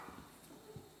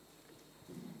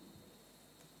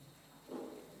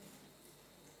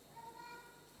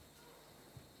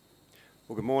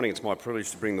Well, good morning. It's my privilege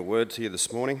to bring the word to you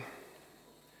this morning.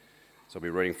 So I'll be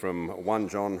reading from 1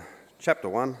 John chapter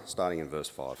 1, starting in verse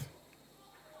 5.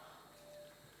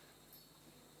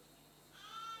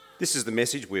 This is the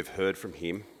message we've heard from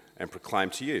him and proclaim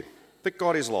to you, that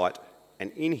God is light,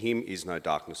 and in him is no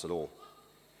darkness at all.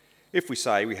 If we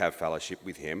say we have fellowship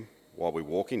with him while we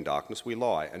walk in darkness, we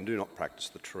lie and do not practice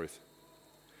the truth.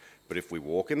 But if we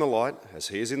walk in the light, as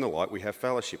he is in the light, we have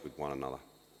fellowship with one another.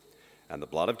 And the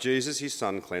blood of Jesus, his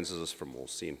Son, cleanses us from all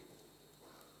sin.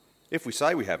 If we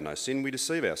say we have no sin, we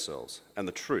deceive ourselves, and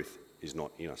the truth is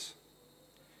not in us.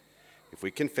 If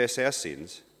we confess our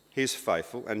sins, he is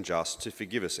faithful and just to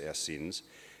forgive us our sins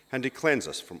and to cleanse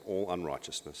us from all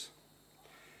unrighteousness.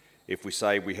 If we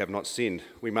say we have not sinned,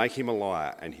 we make him a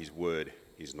liar, and his word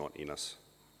is not in us.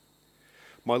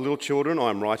 My little children, I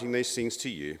am writing these things to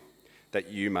you, that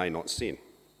you may not sin.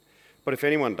 But if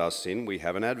anyone does sin, we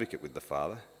have an advocate with the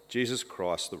Father, Jesus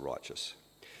Christ the righteous.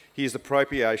 He is the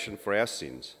propitiation for our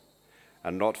sins,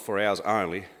 and not for ours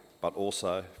only, but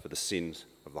also for the sins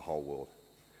of the whole world.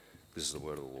 This is the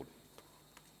word of the Lord.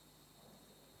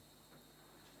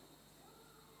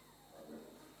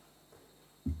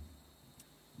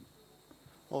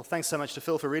 Well, thanks so much to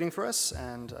Phil for reading for us,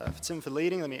 and for Tim for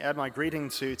leading. Let me add my greeting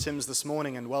to Tim's this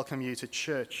morning and welcome you to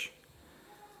church.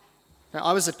 Now,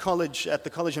 I was at the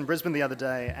college in Brisbane the other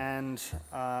day, and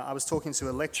I was talking to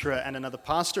a lecturer and another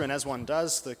pastor, and as one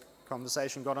does, the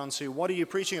conversation got on to, what are you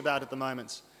preaching about at the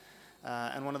moment?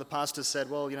 And one of the pastors said,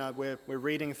 well, you know, we're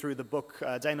reading through the book,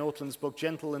 Dane Ortland's book,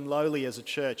 Gentle and Lowly as a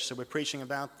Church, so we're preaching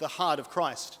about the heart of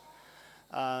Christ.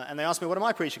 And they asked me, what am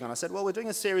I preaching on? I said, well, we're doing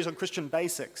a series on Christian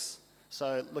basics,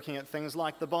 so looking at things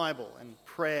like the Bible and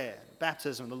prayer,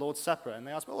 baptism, the Lord's Supper. And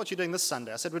they asked, well, what are you doing this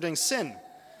Sunday? I said, we're doing sin.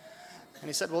 And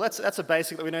he said, well, that's a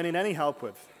basic that we don't need any help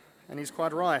with. And he's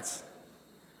quite right.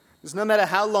 Because no matter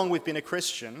how long we've been a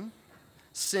Christian,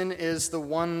 sin is the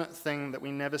one thing that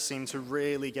we never seem to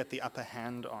really get the upper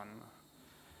hand on.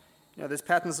 You know, there's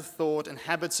patterns of thought and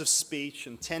habits of speech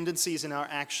and tendencies in our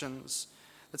actions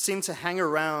that seem to hang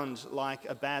around like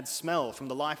a bad smell from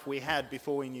the life we had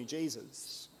before we knew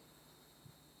Jesus.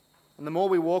 And the more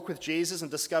we walk with Jesus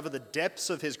and discover the depths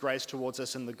of his grace towards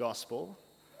us in the gospel,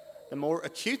 the more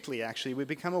acutely, actually, we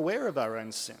become aware of our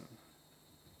own sin.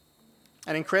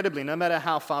 And incredibly, no matter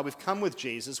how far we've come with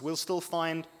Jesus, we'll still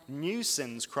find new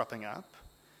sins cropping up,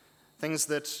 things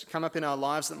that come up in our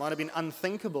lives that might have been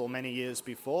unthinkable many years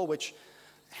before, which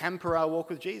hamper our walk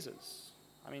with Jesus.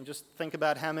 I mean, just think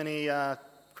about how many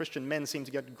Christian men seem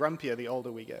to get grumpier the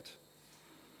older we get.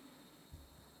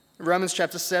 In Romans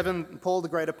chapter 7, Paul, the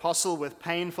great apostle, with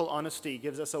painful honesty,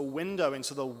 gives us a window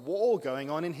into the war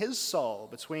going on in his soul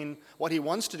between what he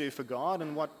wants to do for God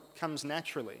and what comes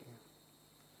naturally.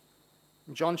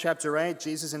 In John chapter 8,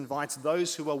 Jesus invites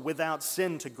those who are without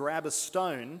sin to grab a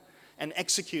stone and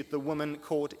execute the woman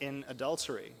caught in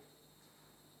adultery.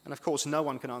 And of course, no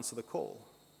one can answer the call.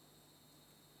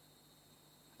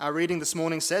 Our reading this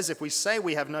morning says, if we say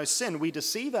we have no sin, we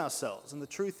deceive ourselves, and the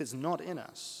truth is not in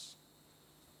us.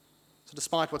 So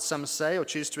despite what some say or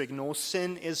choose to ignore,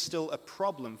 sin is still a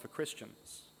problem for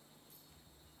Christians.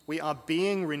 We are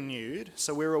being renewed,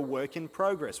 so we're a work in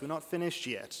progress. We're not finished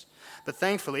yet. But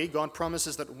thankfully, God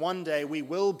promises that one day we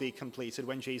will be completed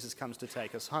when Jesus comes to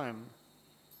take us home.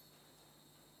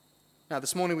 Now,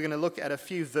 this morning we're going to look at a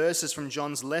few verses from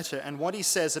John's letter and what he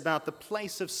says about the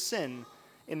place of sin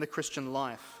in the Christian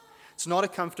life. It's not a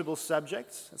comfortable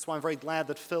subject. That's why I'm very glad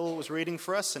that Phil was reading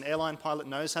for us. An airline pilot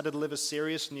knows how to deliver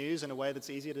serious news in a way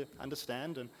that's easier to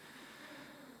understand.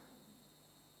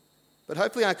 But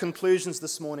hopefully our conclusions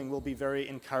this morning will be very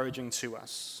encouraging to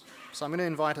us. So I'm going to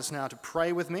invite us now to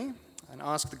pray with me and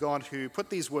ask the God who put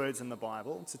these words in the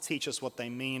Bible to teach us what they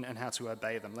mean and how to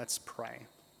obey them. Let's pray.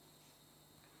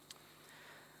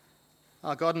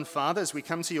 Our God and Father, as we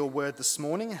come to your word this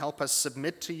morning, help us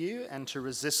submit to you and to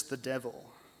resist the devil.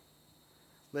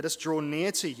 Let us draw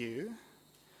near to you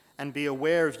and be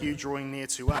aware of you drawing near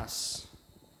to us.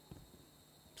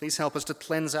 Please help us to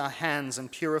cleanse our hands and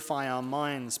purify our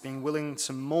minds, being willing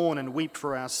to mourn and weep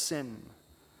for our sin,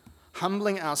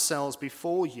 humbling ourselves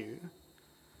before you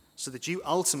so that you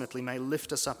ultimately may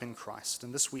lift us up in Christ.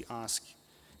 And this we ask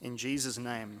in Jesus'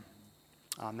 name.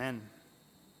 Amen.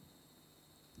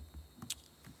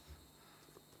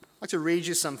 I'd like to read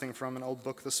you something from an old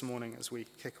book this morning as we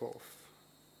kick off.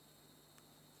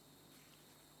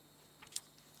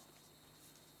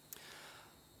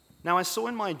 Now I saw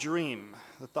in my dream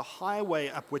that the highway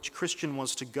up which Christian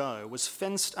was to go was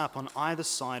fenced up on either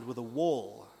side with a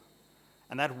wall,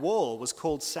 and that wall was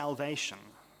called salvation.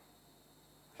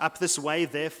 Up this way,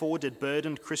 therefore, did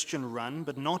burdened Christian run,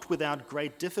 but not without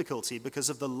great difficulty because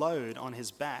of the load on his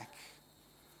back.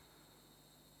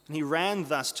 And he ran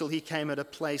thus till he came at a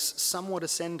place somewhat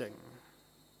ascending.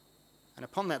 And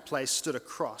upon that place stood a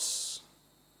cross,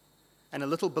 and a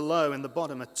little below in the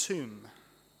bottom a tomb.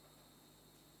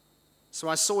 So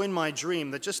I saw in my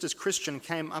dream that just as Christian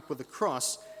came up with the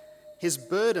cross, his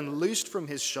burden loosed from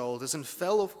his shoulders and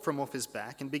fell from off his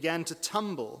back and began to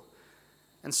tumble,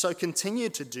 and so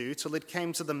continued to do till it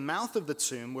came to the mouth of the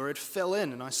tomb, where it fell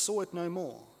in, and I saw it no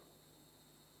more.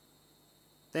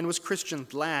 Then was Christian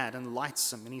glad and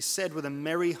lightsome, and he said with a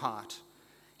merry heart,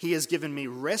 "He has given me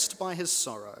rest by his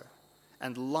sorrow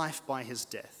and life by his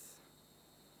death."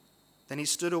 Then he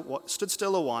stood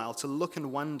still a while to look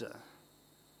and wonder,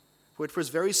 for it was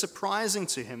very surprising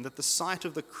to him that the sight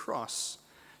of the cross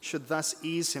should thus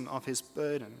ease him of his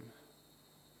burden.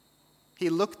 He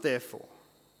looked, therefore,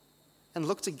 and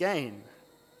looked again,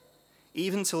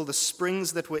 even till the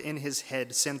springs that were in his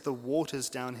head sent the waters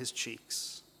down his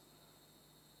cheeks.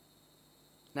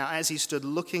 Now as he stood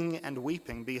looking and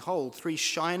weeping, behold, 3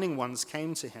 shining ones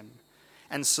came to him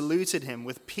and saluted him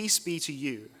with, "Peace be to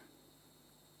you."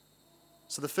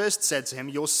 So the first said to him,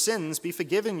 "Your sins be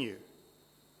forgiven you."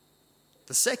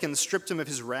 The second stripped him of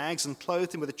his rags and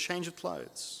clothed him with a change of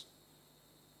clothes.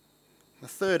 The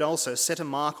third also set a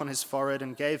mark on his forehead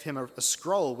and gave him a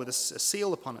scroll with a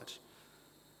seal upon it,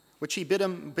 which he bid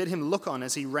him look on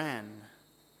as he ran,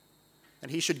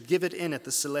 and he should give it in at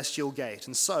the celestial gate.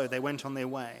 And so they went on their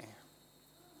way.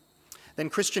 Then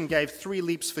Christian gave 3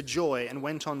 leaps for joy and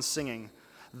went on singing,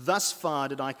 "Thus far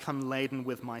did I come laden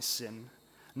with my sin,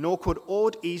 nor could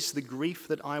aught ease the grief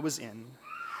that I was in.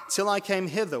 Till I came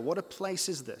hither, what a place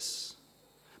is this?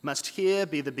 Must here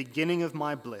be the beginning of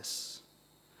my bliss.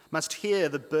 Must here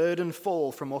the burden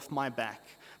fall from off my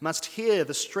back. Must here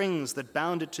the strings that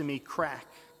bound it to me crack.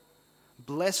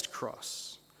 Blessed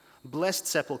cross, blessed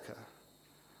sepulchre,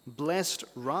 blessed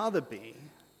rather be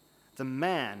the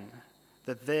man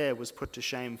that there was put to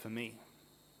shame for me."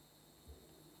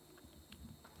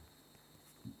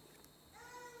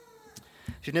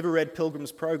 If you've never read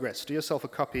Pilgrim's Progress, do yourself a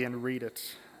copy and read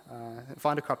it.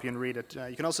 Find a copy and read it.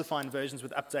 You can also find versions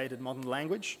with updated modern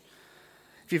language.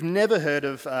 If you've never heard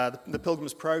of the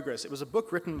Pilgrim's Progress, it was a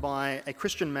book written by a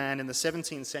Christian man in the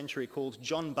 17th century called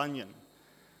John Bunyan.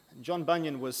 And John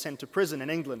Bunyan was sent to prison in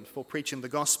England for preaching the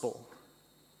gospel.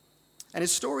 And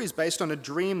his story is based on a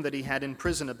dream that he had in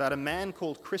prison about a man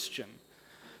called Christian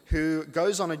who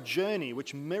goes on a journey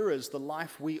which mirrors the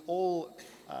life we all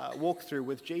walk through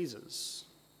with Jesus.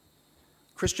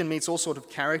 Christian meets all sorts of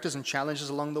characters and challenges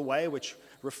along the way, which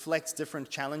reflects different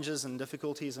challenges and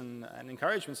difficulties and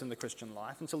encouragements in the Christian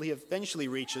life, until he eventually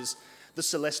reaches the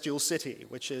celestial city,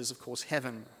 which is, of course,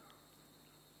 heaven.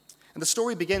 And the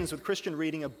story begins with Christian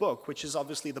reading a book, which is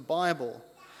obviously the Bible,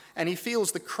 and he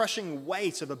feels the crushing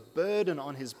weight of a burden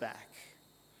on his back.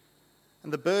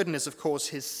 And the burden is, of course,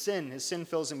 his sin. His sin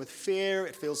fills him with fear,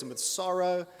 it fills him with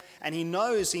sorrow, and he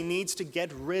knows he needs to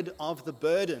get rid of the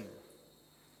burden.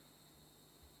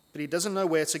 But he doesn't know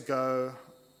where to go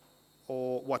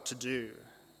or what to do.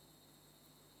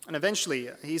 And eventually,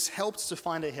 he's helped to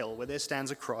find a hill where there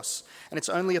stands a cross, and it's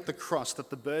only at the cross that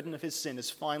the burden of his sin is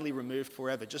finally removed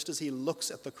forever, just as he looks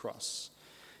at the cross.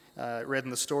 Read in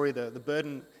the story, the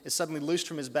burden is suddenly loosed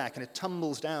from his back, and it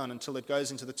tumbles down until it goes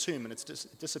into the tomb, and it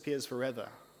disappears forever.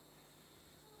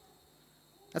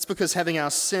 That's because having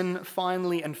our sin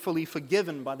finally and fully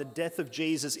forgiven by the death of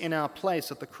Jesus in our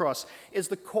place at the cross is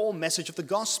the core message of the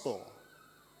gospel.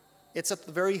 It's at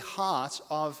the very heart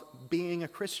of being a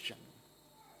Christian.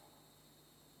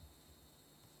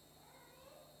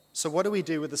 So what do we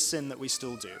do with the sin that we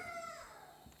still do?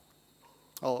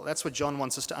 Well, that's what John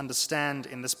wants us to understand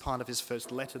in this part of his first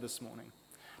letter this morning.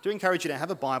 I do encourage you to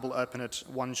have a Bible open at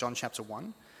 1 John chapter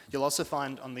 1. You'll also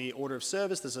find on the order of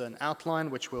service, there's an outline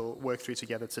which we'll work through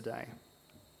together today.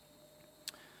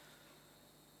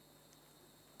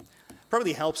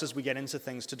 Probably helps as we get into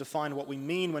things to define what we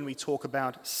mean when we talk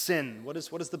about sin. What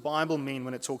does the Bible mean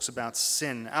when it talks about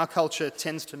sin? Our culture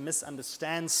tends to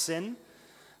misunderstand sin.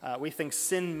 We think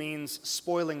sin means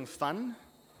spoiling fun,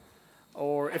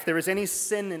 or if there is any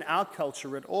sin in our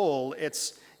culture at all,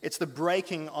 it's the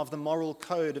breaking of the moral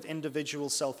code of individual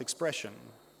self-expression.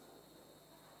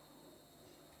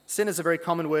 Sin is a very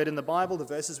common word in the Bible. The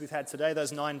verses we've had today,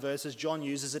 those 9 verses, John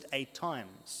uses it 8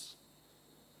 times.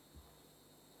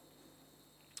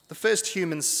 The first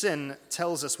human sin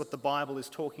tells us what the Bible is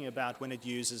talking about when it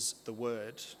uses the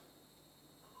word.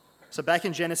 So back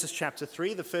in Genesis chapter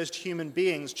 3, the first human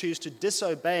beings choose to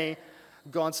disobey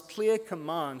God's clear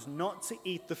command not to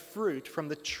eat the fruit from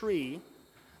the tree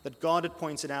that God had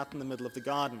pointed out in the middle of the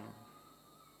garden.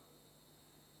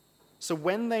 So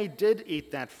when they did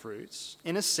eat that fruit,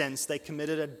 in a sense, they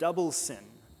committed a double sin.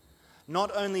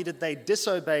 Not only did they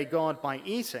disobey God by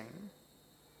eating,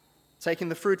 taking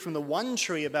the fruit from the one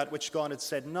tree about which God had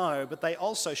said no, but they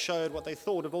also showed what they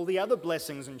thought of all the other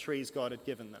blessings and trees God had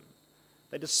given them.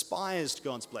 They despised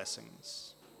God's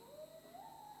blessings.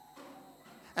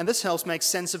 And this helps make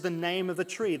sense of the name of the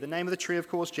tree. The name of the tree, of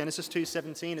course, Genesis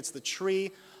 2:17, it's the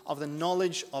tree of the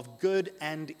knowledge of good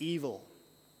and evil.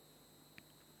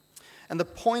 And the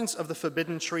point of the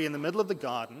forbidden tree in the middle of the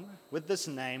garden, with this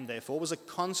name, therefore, was a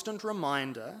constant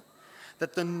reminder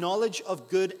that the knowledge of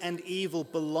good and evil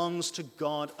belongs to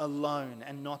God alone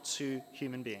and not to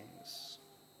human beings.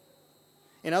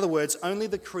 In other words, only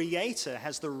the Creator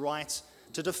has the right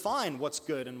to define what's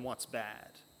good and what's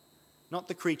bad, not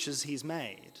the creatures he's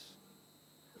made.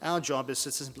 Our job is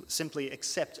to simply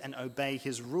accept and obey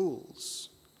his rules.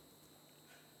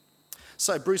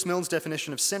 So Bruce Milne's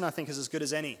definition of sin, I think, is as good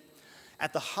as any.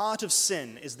 At the heart of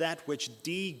sin is that which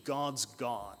de-gods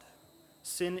God.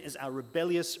 Sin is our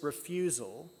rebellious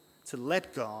refusal to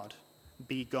let God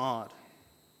be God.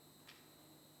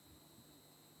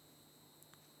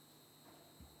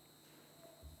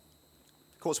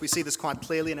 Of course, we see this quite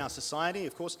clearly in our society.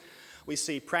 Of course, we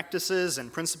see practices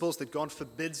and principles that God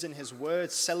forbids in his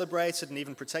word, celebrated and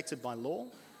even protected by law.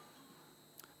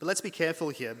 But let's be careful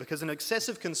here, because an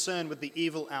excessive concern with the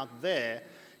evil out there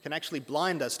can actually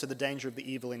blind us to the danger of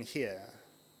the evil in here,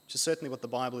 which is certainly what the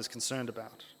Bible is concerned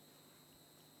about.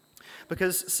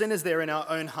 Because sin is there in our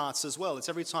own hearts as well. It's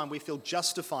every time we feel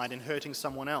justified in hurting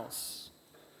someone else,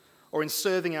 or in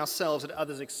serving ourselves at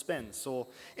others' expense, or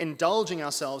indulging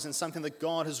ourselves in something that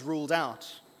God has ruled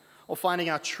out, or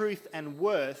finding our truth and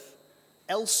worth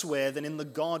elsewhere than in the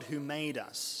God who made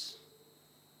us.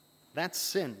 That's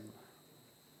sin.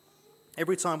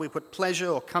 Every time we put pleasure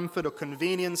or comfort or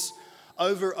convenience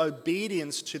over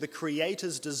obedience to the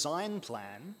Creator's design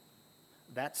plan,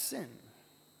 that's sin.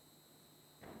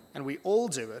 And we all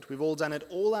do it. We've all done it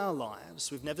all our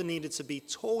lives. We've never needed to be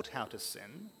taught how to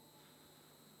sin.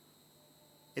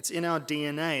 It's in our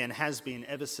DNA and has been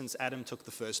ever since Adam took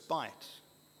the first bite.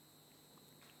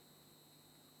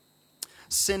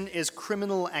 Sin is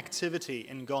criminal activity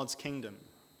in God's kingdom,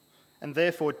 and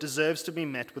therefore it deserves to be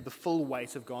met with the full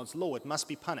weight of God's law. It must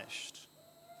be punished.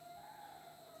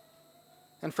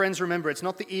 And friends, remember, it's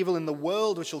not the evil in the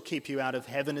world which will keep you out of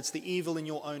heaven, it's the evil in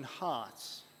your own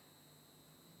heart.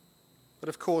 But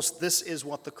of course, this is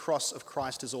what the cross of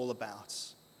Christ is all about.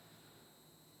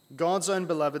 God's own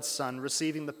beloved Son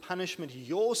receiving the punishment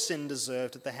your sin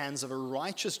deserved at the hands of a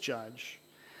righteous judge,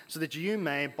 so that you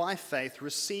may, by faith,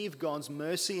 receive God's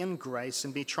mercy and grace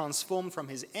and be transformed from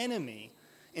his enemy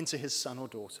into his son or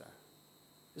daughter.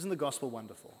 Isn't the gospel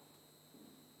wonderful?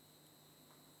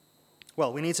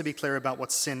 Well, we need to be clear about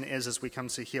what sin is as we come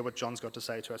to hear what John's got to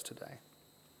say to us today.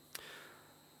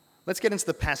 Let's get into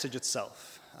the passage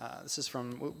itself.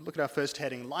 We'll look at our first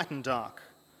heading, light and dark,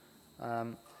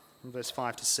 from verse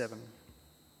 5 to 7.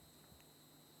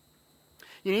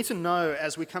 You need to know,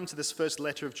 as we come to this first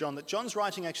letter of John, that John's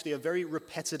writing actually a very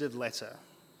repetitive letter.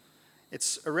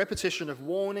 It's a repetition of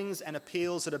warnings and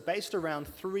appeals that are based around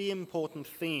three important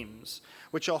themes,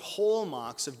 which are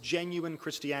hallmarks of genuine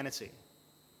Christianity.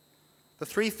 The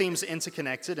three themes are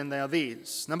interconnected, and they are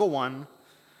these. Number one,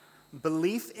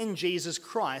 belief in Jesus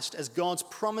Christ as God's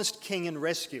promised king and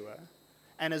rescuer,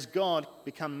 and as God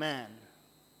become man.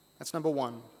 That's number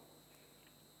one.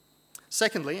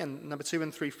 Secondly, and number 2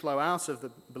 and 3 flow out of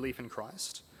the belief in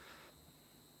Christ.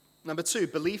 Number 2,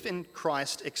 belief in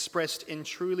Christ expressed in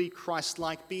truly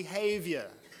Christ-like behavior.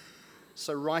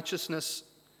 So righteousness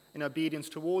in obedience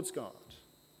towards God.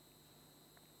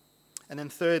 And then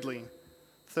thirdly,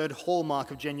 third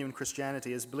hallmark of genuine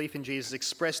Christianity is belief in Jesus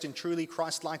expressed in truly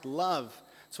Christ-like love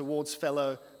towards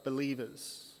fellow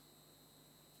believers.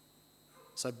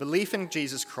 So belief in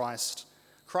Jesus Christ,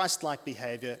 Christ-like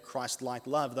behavior, Christ-like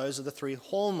love. Those are the three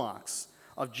hallmarks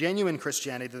of genuine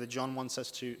Christianity that John wants us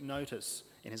to notice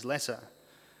in his letter.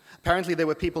 Apparently there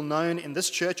were people known in this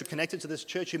church or connected to this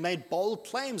church who made bold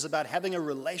claims about having a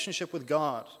relationship with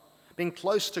God, being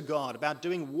close to God, about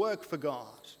doing work for God.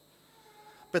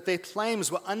 But their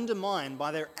claims were undermined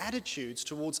by their attitudes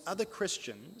towards other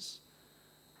Christians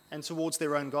and towards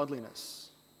their own godliness,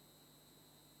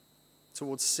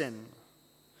 towards sin.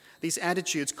 These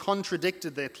attitudes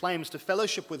contradicted their claims to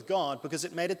fellowship with God because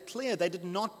it made it clear they did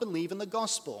not believe in the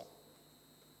gospel.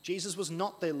 Jesus was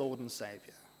not their Lord and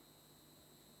Savior.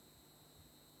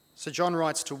 So John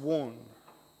writes to warn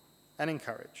and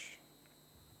encourage.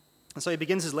 And so he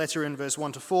begins his letter in verse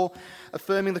 1 to 4,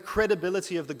 affirming the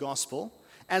credibility of the gospel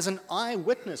as an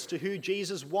eyewitness to who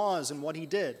Jesus was and what he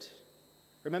did.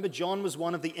 Remember, John was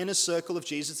one of the inner circle of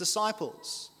Jesus'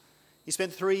 disciples. He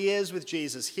spent 3 years with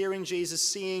Jesus, hearing Jesus,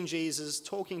 seeing Jesus,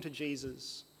 talking to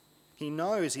Jesus. He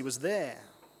knows he was there.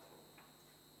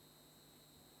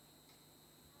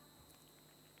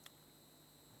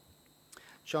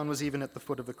 John was even at the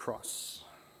foot of the cross.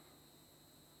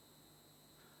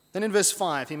 Then in verse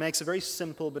 5, he makes a very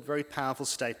simple but very powerful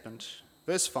statement.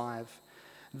 Verse 5,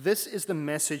 "This is the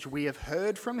message we have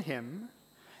heard from him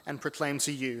and proclaim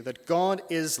to you, that God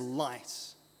is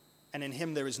light, and in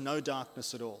him there is no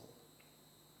darkness at all."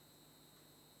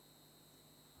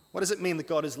 What does it mean that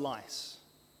God is light?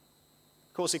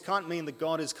 Of course, it can't mean that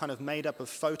God is kind of made up of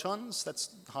photons. That's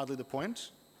hardly the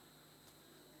point.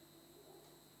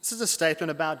 This is a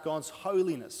statement about God's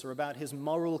holiness or about his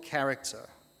moral character.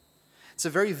 It's a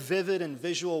very vivid and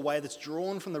visual way that's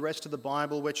drawn from the rest of the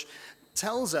Bible, which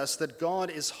tells us that God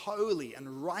is holy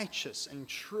and righteous and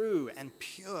true and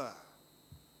pure.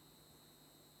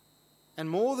 And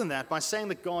more than that, by saying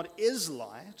that God is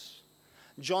light,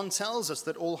 John tells us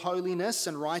that all holiness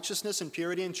and righteousness and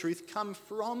purity and truth come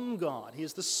from God. He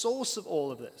is the source of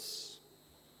all of this.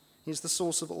 He is the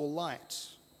source of all light.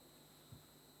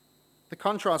 The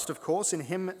contrast, of course, in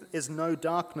him is no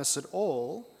darkness at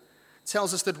all,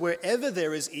 tells us that wherever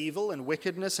there is evil and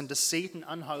wickedness and deceit and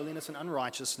unholiness and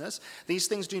unrighteousness, these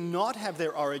things do not have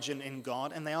their origin in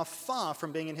God, and they are far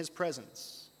from being in his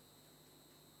presence.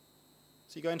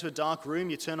 So you go into a dark room,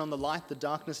 you turn on the light, the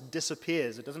darkness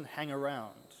disappears. It doesn't hang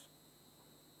around.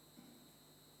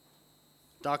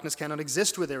 Darkness cannot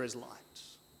exist where there is light.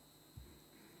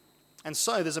 And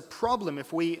so there's a problem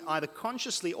if we either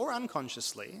consciously or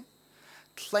unconsciously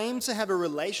claim to have a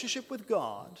relationship with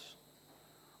God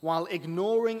while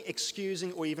ignoring,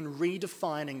 excusing, or even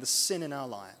redefining the sin in our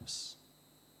lives.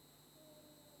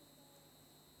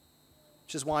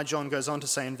 Which is why John goes on to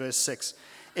say in verse 6,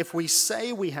 "If we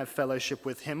say we have fellowship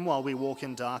with him while we walk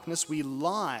in darkness, we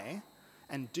lie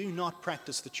and do not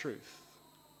practice the truth."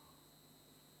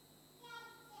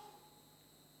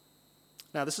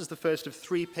 Now, this is the first of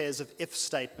 3 pairs of if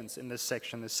statements in this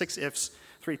section. There's 6 ifs,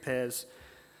 3 pairs.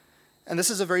 And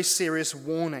this is a very serious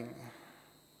warning.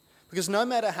 Because no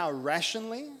matter how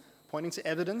rationally, pointing to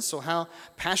evidence, or how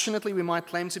passionately we might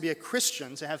claim to be a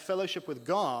Christian, to have fellowship with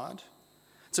God,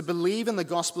 to believe in the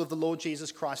gospel of the Lord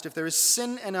Jesus Christ, if there is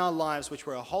sin in our lives which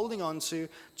we're holding on to,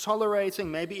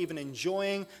 tolerating, maybe even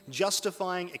enjoying,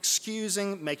 justifying,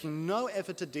 excusing, making no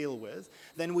effort to deal with,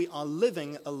 then we are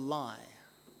living a lie.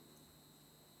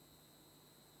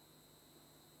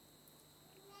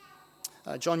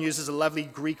 John uses a lovely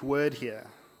Greek word here.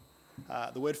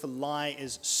 The word for lie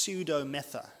is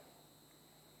pseudometha.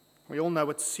 We all know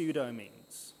what pseudo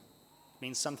means. It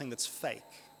means something that's fake.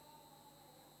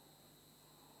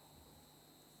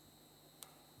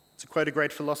 To quote a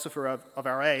great philosopher of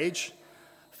our age,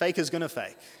 fake is going to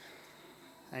fake.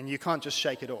 And you can't just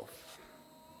shake it off.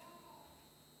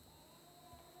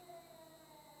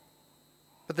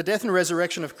 But the death and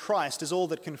resurrection of Christ is all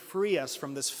that can free us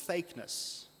from this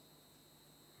fakeness.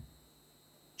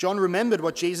 John remembered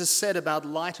what Jesus said about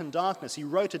light and darkness. He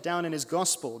wrote it down in his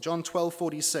gospel, John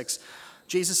 12:46.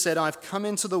 Jesus said, "I've come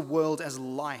into the world as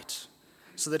light,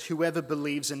 so that whoever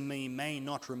believes in me may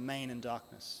not remain in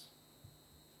darkness."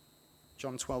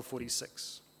 John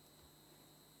 12:46.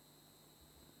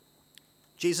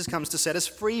 Jesus comes to set us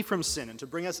free from sin and to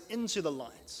bring us into the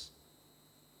light.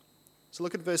 So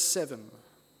look at verse 7.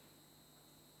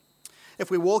 "If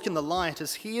we walk in the light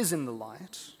as he is in the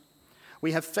light,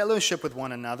 we have fellowship with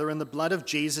one another, and the blood of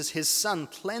Jesus, his Son,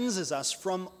 cleanses us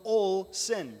from all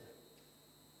sin."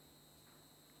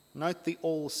 Note the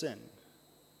all sin.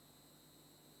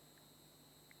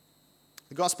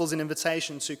 The gospel is an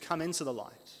invitation to come into the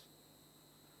light.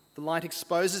 The light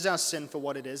exposes our sin for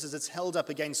what it is, as it's held up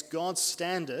against God's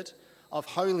standard of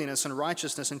holiness and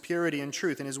righteousness and purity and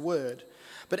truth in his word.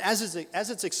 But as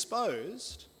it's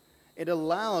exposed, it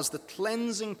allows the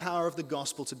cleansing power of the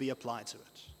gospel to be applied to it.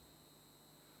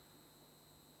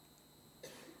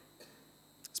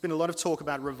 There's been a lot of talk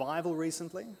about revival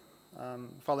recently,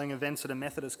 following events at a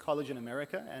Methodist college in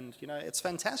America. And, it's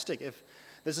fantastic if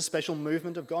there's a special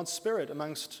movement of God's Spirit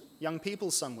amongst young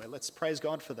people somewhere. Let's praise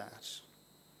God for that.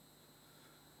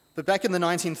 But back in the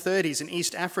 1930s in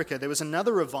East Africa, there was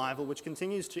another revival which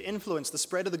continues to influence the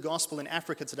spread of the gospel in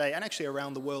Africa today and actually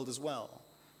around the world as well.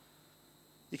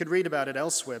 You could read about it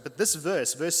elsewhere, but this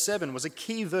verse 7, was a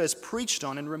key verse preached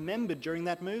on and remembered during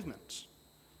that movement.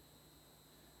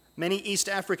 Many East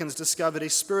Africans discovered a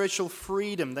spiritual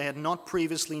freedom they had not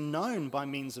previously known by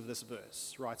means of this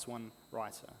verse, writes one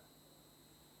writer.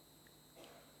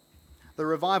 The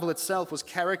revival itself was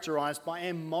characterized by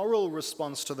a moral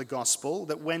response to the gospel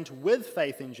that went with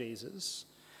faith in Jesus,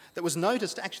 that was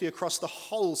noticed actually across the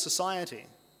whole society.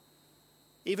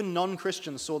 Even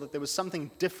non-Christians saw that there was something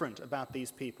different about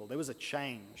these people. There was a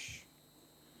change.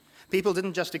 People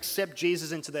didn't just accept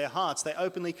Jesus into their hearts, they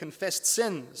openly confessed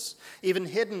sins, even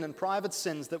hidden and private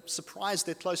sins that surprised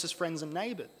their closest friends and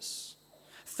neighbors.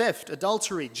 Theft,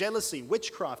 adultery, jealousy,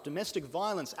 witchcraft, domestic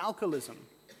violence, alcoholism.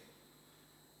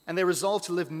 And they resolved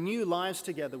to live new lives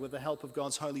together with the help of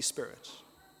God's Holy Spirit.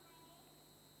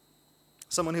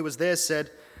 Someone who was there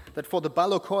said that for the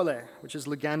balokole, which is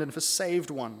Lugandan for saved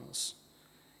ones,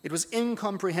 it was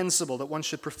incomprehensible that one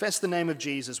should profess the name of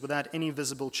Jesus without any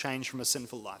visible change from a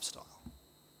sinful lifestyle.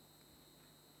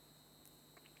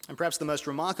 And perhaps the most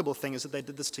remarkable thing is that they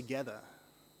did this together.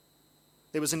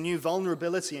 There was a new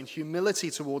vulnerability and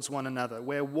humility towards one another,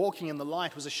 where walking in the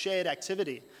light was a shared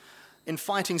activity, in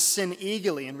fighting sin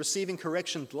eagerly and receiving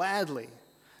correction gladly,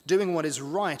 doing what is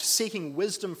right, seeking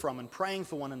wisdom from and praying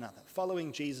for one another,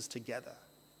 following Jesus together.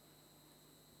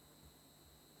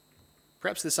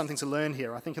 Perhaps there's something to learn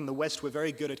here. I think in the West we're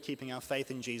very good at keeping our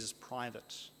faith in Jesus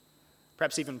private,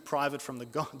 perhaps even private from the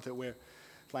God that we're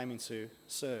claiming to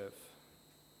serve,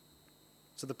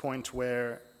 to the point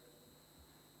where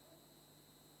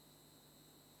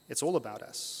it's all about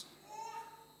us.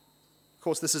 Of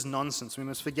course, this is nonsense. We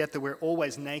must forget that we're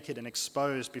always naked and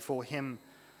exposed before Him,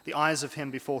 the eyes of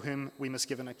Him before whom we must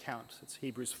give an account. It's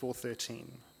Hebrews 4:13.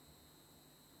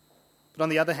 But on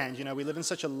the other hand, we live in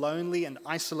such a lonely and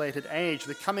isolated age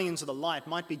that coming into the light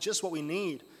might be just what we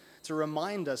need to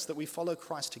remind us that we follow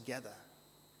Christ together.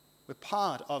 We're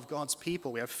part of God's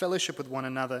people. We have fellowship with one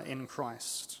another in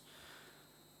Christ.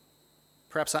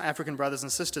 Perhaps our African brothers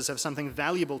and sisters have something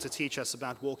valuable to teach us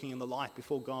about walking in the light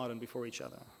before God and before each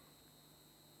other.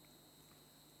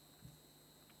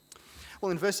 Well,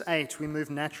 in verse 8, we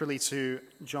move naturally to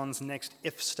John's next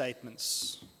if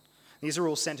statements. These are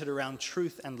all centered around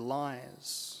truth and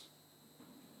lies.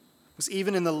 Because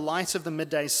even in the light of the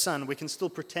midday sun, we can still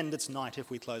pretend it's night if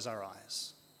we close our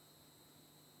eyes.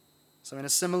 So in a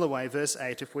similar way, verse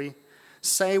 8, if we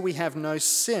say we have no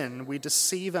sin, we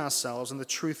deceive ourselves and the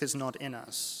truth is not in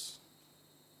us.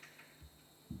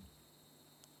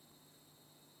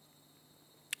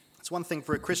 It's one thing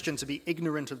for a Christian to be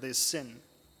ignorant of their sin.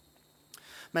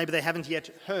 Maybe they haven't yet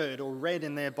heard or read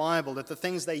in their Bible that the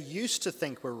things they used to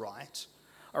think were right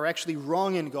are actually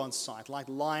wrong in God's sight, like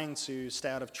lying to stay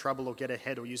out of trouble or get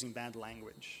ahead or using bad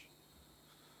language.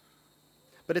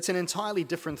 But it's an entirely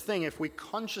different thing if we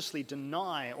consciously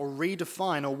deny or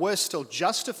redefine, or worse still,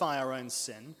 justify our own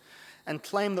sin and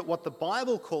claim that what the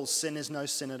Bible calls sin is no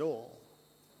sin at all.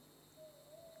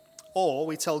 Or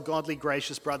we tell godly,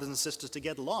 gracious brothers and sisters to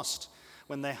get lost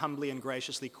when they humbly and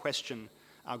graciously question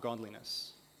our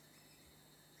godliness.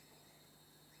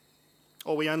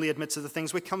 Or we only admit to the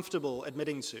things we're comfortable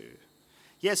admitting to.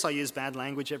 Yes, I use bad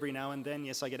language every now and then.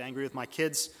 Yes, I get angry with my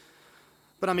kids.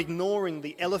 But I'm ignoring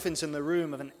the elephant in the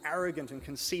room of an arrogant and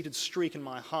conceited streak in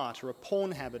my heart, or a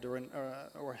porn habit, or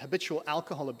a habitual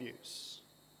alcohol abuse.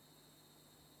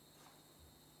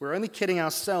 We're only kidding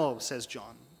ourselves, says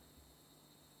John.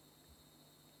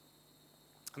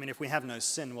 I mean, if we have no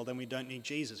sin, well, then we don't need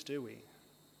Jesus, do we?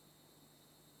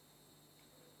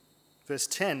 Verse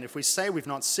 10, if we say we've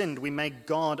not sinned, we make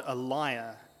God a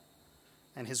liar,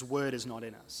 and His word is not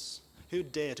in us. Who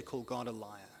dare to call God a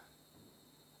liar?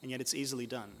 And yet it's easily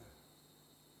done.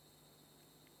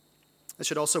 This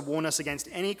should also warn us against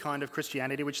any kind of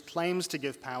Christianity which claims to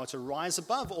give power to rise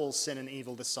above all sin and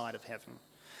evil this side of heaven.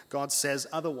 God says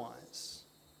otherwise.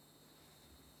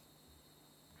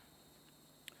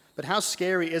 But how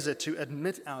scary is it to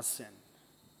admit our sin,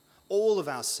 all of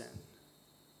our sin,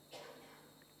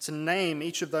 to name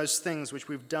each of those things which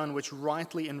we've done which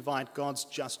rightly invite God's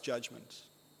just judgment?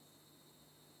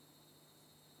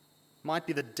 Might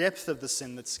be the depth of the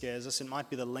sin that scares us, it might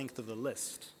be the length of the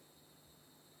list.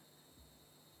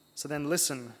 So then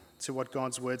listen to what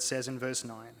God's word says in verse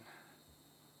 9.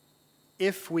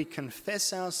 If we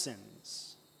confess our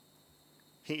sins,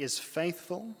 He is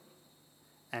faithful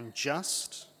and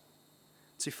just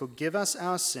to forgive us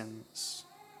our sins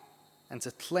and to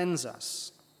cleanse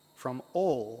us from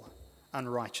all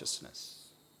unrighteousness.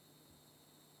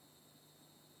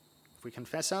 If we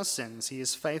confess our sins, He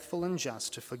is faithful and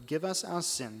just to forgive us our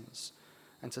sins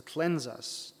and to cleanse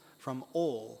us from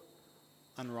all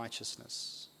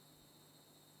unrighteousness.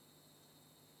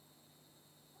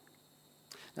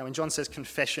 Now, when John says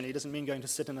confession, he doesn't mean going to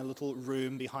sit in a little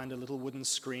room behind a little wooden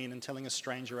screen and telling a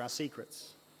stranger our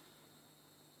secrets.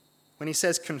 When he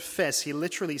says confess, he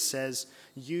literally says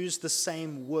use the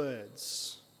same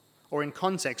words or in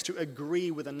context, to agree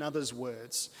with another's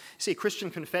words. See, Christian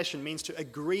confession means to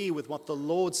agree with what the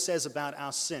Lord says about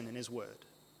our sin in his word.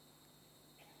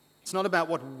 It's not about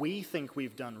what we think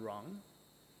we've done wrong.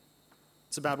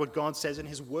 It's about what God says in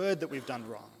his word that we've done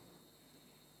wrong.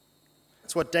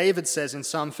 It's what David says in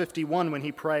Psalm 51 when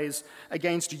he prays,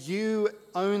 "Against you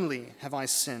only have I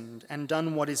sinned and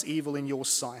done what is evil in your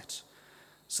sight,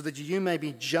 so that you may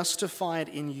be justified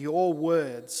in your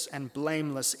words and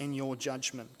blameless in your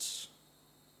judgment."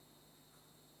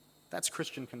 That's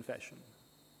Christian confession.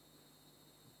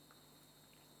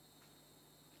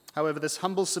 However, this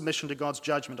humble submission to God's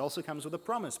judgment also comes with a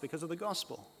promise because of the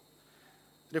gospel.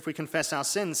 That if we confess our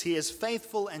sins, he is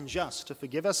faithful and just to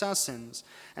forgive us our sins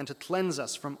and to cleanse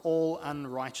us from all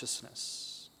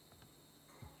unrighteousness.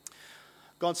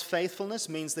 God's faithfulness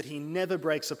means that he never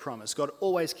breaks a promise. God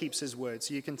always keeps his word,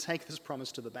 so you can take this promise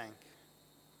to the bank.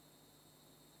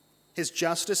 His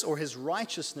justice or his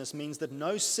righteousness means that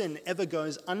no sin ever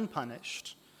goes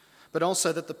unpunished, but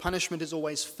also that the punishment is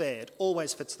always fair. It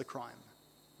always fits the crime.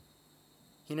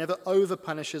 He never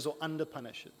over-punishes or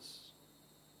under-punishes.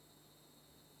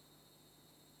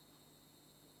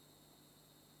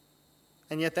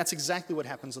 And yet that's exactly what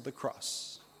happens at the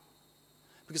cross.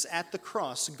 Because at the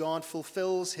cross, God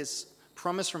fulfills his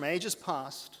promise from ages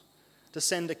past to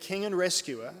send a king and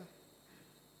rescuer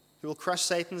who will crush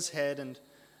Satan's head and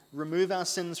remove our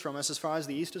sins from us as far as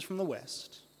the east is from the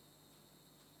west.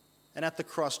 And at the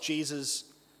cross, Jesus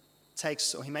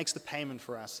he makes the payment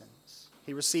for our sins.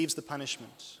 He receives the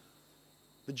punishment.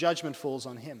 The judgment falls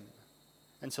on him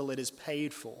until it is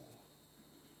paid for.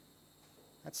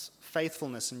 That's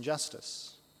faithfulness and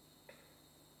justice.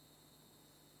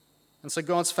 And so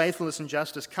God's faithfulness and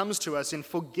justice comes to us in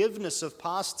forgiveness of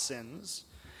past sins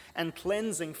and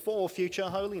cleansing for future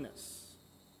holiness.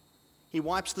 He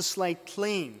wipes the slate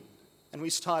clean and we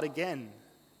start again.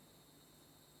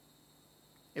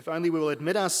 If only we will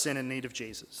admit our sin in need of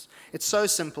Jesus. It's so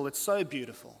simple, it's so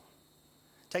beautiful.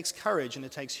 It takes courage and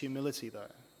it takes humility,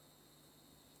 though.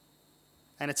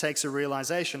 And it takes a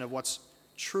realization of what's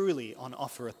truly on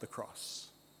offer at the cross.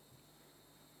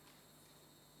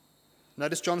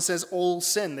 Notice John says all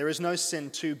sin. There is no sin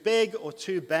too big or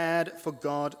too bad for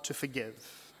God to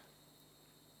forgive.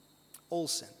 All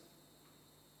sin.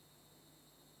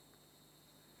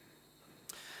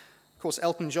 Of course,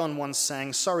 Elton John once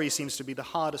sang, "Sorry seems to be the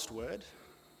hardest word.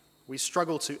 We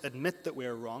struggle to admit that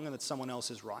we're wrong and that someone else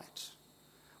is right.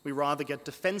 We rather get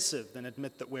defensive than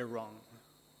admit that we're wrong.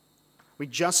 We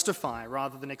justify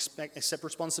rather than accept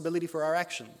responsibility for our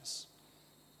actions.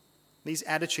 These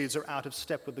attitudes are out of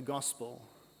step with the gospel."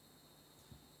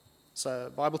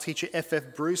 So Bible teacher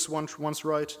F.F. Bruce once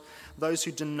wrote, "Those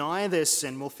who deny their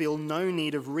sin will feel no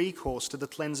need of recourse to the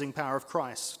cleansing power of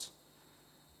Christ.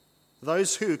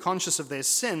 Those who, conscious of their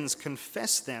sins,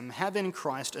 confess them, have in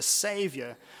Christ a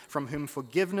Saviour from whom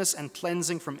forgiveness and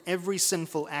cleansing from every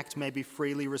sinful act may be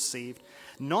freely received,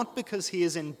 not because he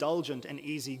is indulgent and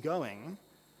easygoing,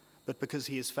 but because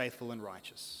he is faithful and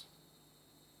righteous."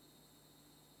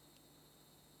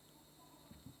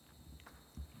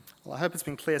 Well, I hope it's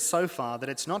been clear so far that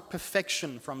it's not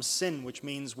perfection from sin which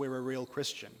means we're a real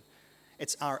Christian.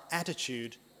 It's our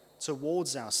attitude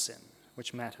towards our sin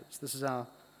which matters. This is our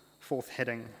fourth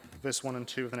heading, verse 1 and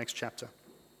 2 of the next chapter.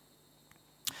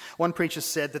 One preacher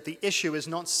said that the issue is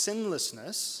not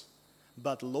sinlessness,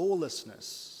 but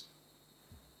lawlessness.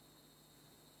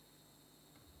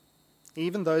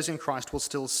 Even those in Christ will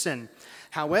still sin.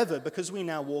 However, because we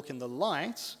now walk in the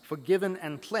light, forgiven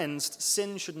and cleansed,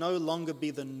 sin should no longer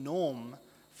be the norm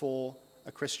for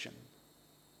a Christian.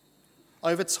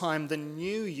 Over time, the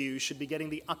new you should be getting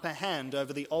the upper hand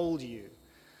over the old you.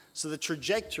 So the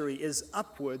trajectory is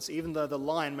upwards, even though the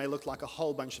line may look like a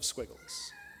whole bunch of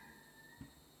squiggles.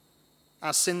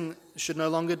 Our sin should no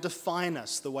longer define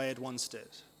us the way it once did.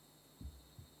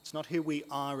 It's not who we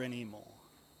are anymore.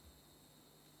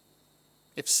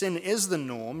 If sin is the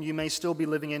norm, you may still be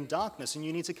living in darkness and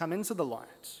you need to come into the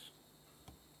light.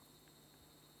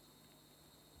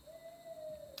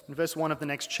 In verse 1 of the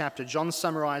next chapter, John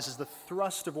summarizes the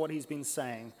thrust of what he's been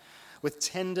saying with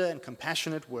tender and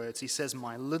compassionate words. He says,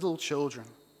 "My little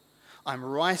children, I'm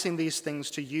writing these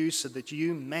things to you so that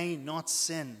you may not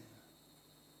sin."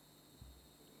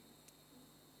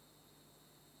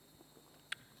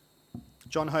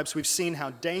 John hopes we've seen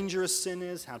how dangerous sin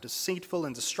is, how deceitful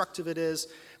and destructive it is.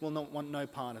 We'll not want no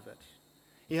part of it.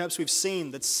 He hopes we've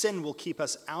seen that sin will keep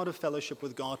us out of fellowship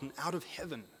with God and out of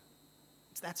heaven.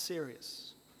 It's that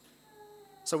serious.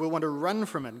 So we'll want to run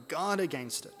from it, guard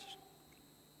against it.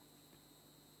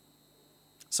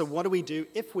 So what do we do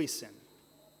if we sin?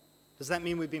 Does that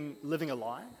mean we've been living a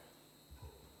lie?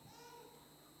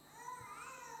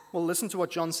 Well, listen to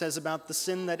what John says about the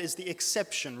sin that is the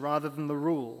exception rather than the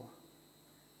rule.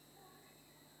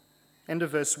 End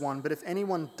of verse 1. But if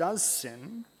anyone does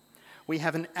sin, we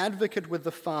have an advocate with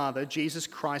the Father, Jesus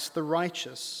Christ the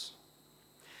righteous.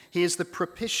 He is the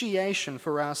propitiation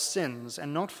for our sins,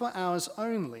 and not for ours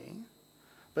only,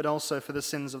 but also for the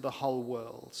sins of the whole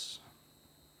world.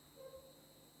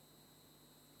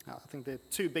 Now, I think there are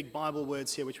two big Bible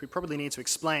words here which we probably need to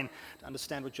explain to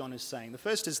understand what John is saying. The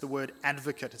first is the word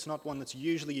advocate. It's not one that's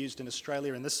usually used in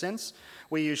Australia in this sense.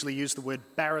 We usually use the word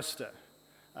barrister.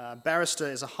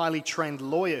 Barrister is a highly trained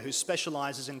lawyer who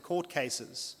specializes in court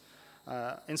cases.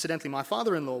 Incidentally, my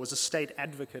father-in-law was a state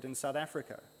advocate in South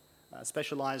Africa,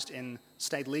 specialized in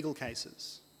state legal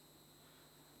cases.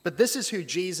 But this is who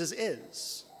Jesus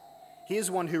is. He is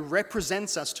one who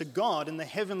represents us to God in the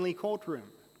heavenly courtroom.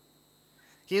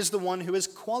 He is the one who is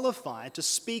qualified to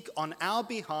speak on our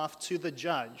behalf to the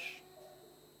judge.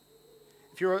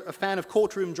 If you're a fan of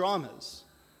courtroom dramas,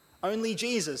 only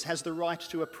Jesus has the right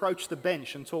to approach the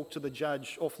bench and talk to the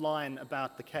judge offline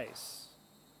about the case.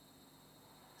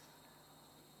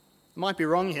 I might be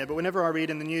wrong here, but whenever I read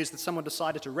in the news that someone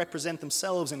decided to represent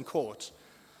themselves in court,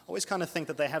 I always kind of think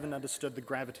that they haven't understood the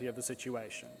gravity of the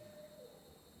situation.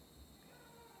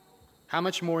 How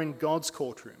much more in God's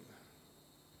courtroom?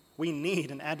 We need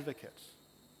an advocate,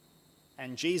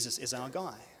 and Jesus is our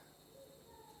guy.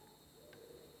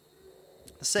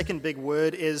 The second big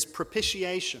word is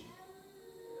propitiation.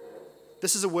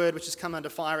 This is a word which has come under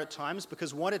fire at times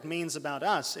because what it means about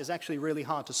us is actually really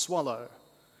hard to swallow.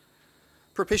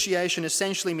 Propitiation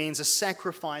essentially means a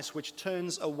sacrifice which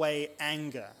turns away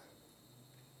anger.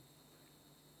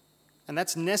 And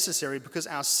that's necessary because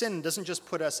our sin doesn't just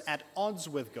put us at odds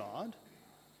with God.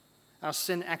 Our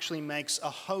sin actually makes a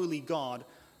holy God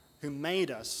who made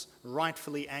us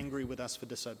rightfully angry with us for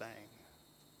disobeying.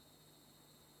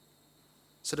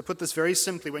 So to put this very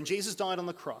simply, when Jesus died on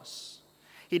the cross,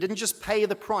 he didn't just pay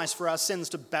the price for our sins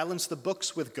to balance the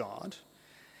books with God.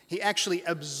 He actually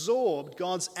absorbed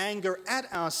God's anger at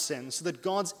our sin so that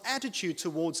God's attitude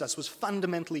towards us was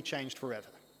fundamentally changed forever.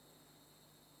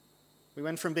 We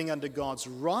went from being under God's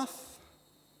wrath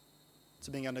to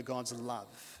being under God's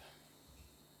love,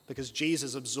 because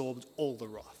Jesus absorbed all the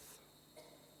wrath.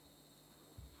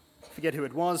 I forget who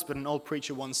it was, but an old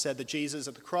preacher once said that Jesus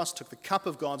at the cross took the cup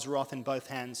of God's wrath in both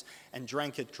hands and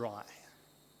drank it dry.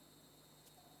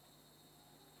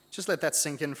 Just let that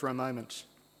sink in for a moment.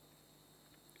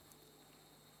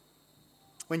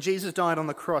 When Jesus died on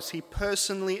the cross, he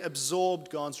personally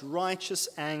absorbed God's righteous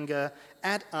anger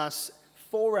at us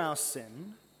for our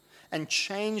sin and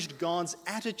changed God's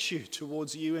attitude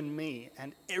towards you and me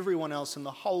and everyone else in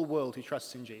the whole world who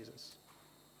trusts in Jesus.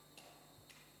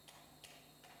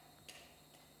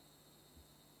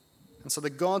 And so the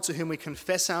God to whom we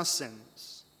confess our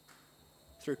sins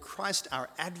through Christ, our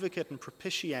advocate and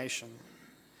propitiation,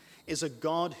 is a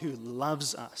God who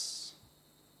loves us,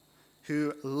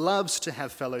 who loves to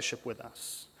have fellowship with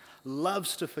us,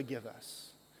 loves to forgive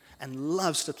us, and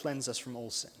loves to cleanse us from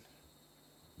all sin.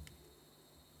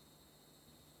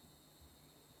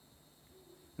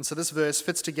 And so this verse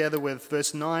fits together with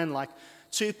verse 9 like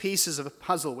two pieces of a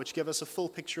puzzle which give us a full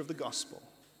picture of the gospel.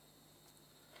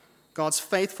 God's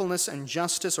faithfulness and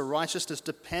justice or righteousness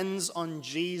depends on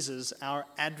Jesus, our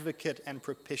advocate and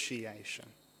propitiation.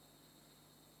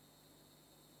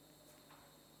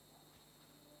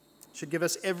 It should give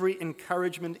us every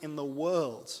encouragement in the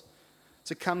world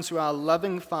to come to our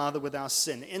loving Father with our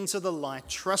sin into the light,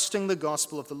 trusting the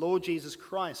gospel of the Lord Jesus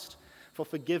Christ for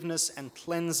forgiveness and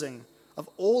cleansing of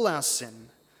all our sin,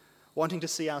 wanting to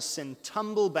see our sin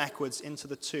tumble backwards into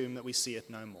the tomb that we see it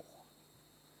no more.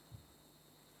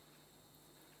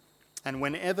 And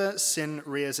whenever sin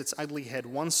rears its ugly head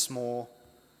once more,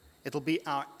 it'll be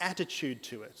our attitude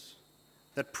to it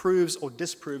that proves or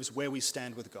disproves where we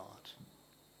stand with God.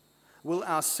 Will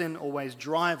our sin always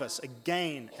drive us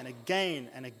again and again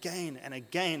and again and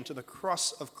again to the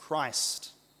cross of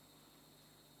Christ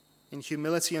in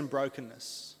humility and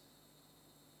brokenness,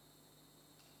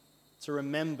 to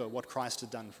remember what Christ had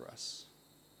done for us?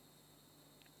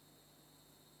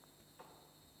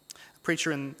 A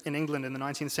preacher in England in the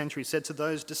 19th century said to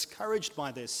those discouraged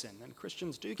by their sin, and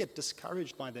Christians do get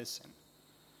discouraged by their sin,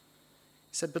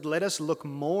 he said, "But let us look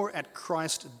more at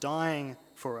Christ dying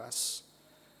for us,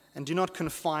 and do not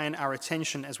confine our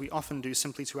attention, as we often do,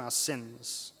 simply to our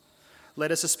sins.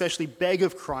 Let us especially beg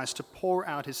of Christ to pour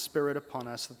out his Spirit upon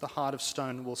us, that the heart of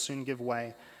stone will soon give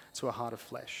way to a heart of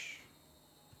flesh."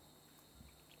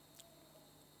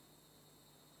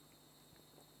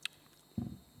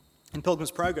 In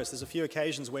Pilgrim's Progress, there's a few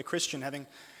occasions where Christian, having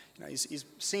He's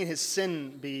seen his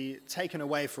sin be taken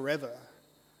away forever,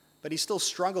 but he still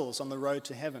struggles on the road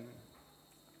to heaven.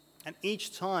 And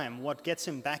each time, what gets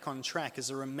him back on track is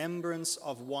a remembrance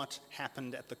of what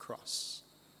happened at the cross.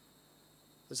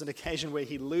 There's an occasion where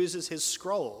he loses his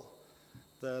scroll,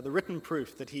 the written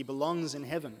proof that he belongs in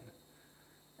heaven.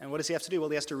 And what does he have to do? Well,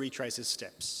 he has to retrace his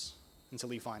steps until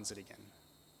he finds it again.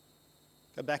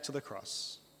 Go back to the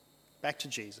cross, back to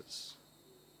Jesus.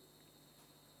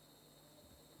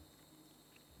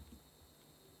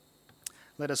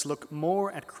 Let us look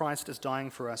more at Christ as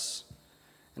dying for us,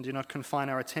 and do not confine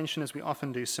our attention, as we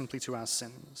often do, simply to our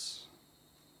sins.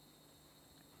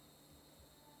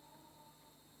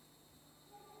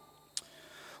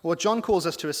 What John calls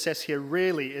us to assess here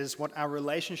really is what our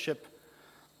relationship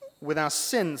with our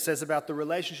sin says about the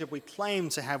relationship we claim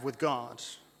to have with God.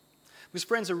 Because,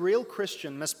 friends, a real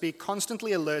Christian must be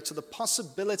constantly alert to the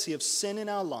possibility of sin in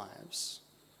our lives,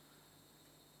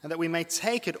 and that we may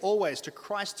take it always to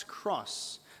Christ's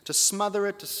cross, to smother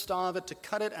it, to starve it, to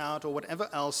cut it out, or whatever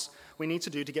else we need to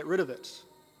do to get rid of it.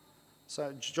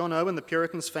 So John Owen, the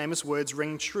Puritan's famous words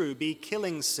ring true: be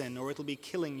killing sin, or it'll be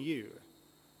killing you.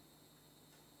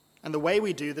 And the way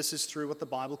we do this is through what the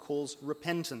Bible calls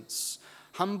repentance,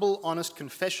 humble, honest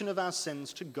confession of our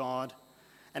sins to God,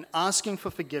 and asking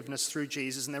for forgiveness through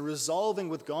Jesus, and then resolving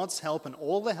with God's help and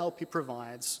all the help he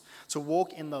provides to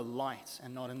walk in the light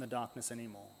and not in the darkness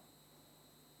anymore.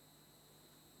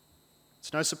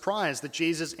 It's no surprise that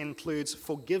Jesus includes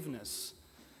forgiveness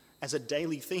as a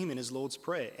daily theme in his Lord's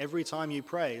Prayer. Every time you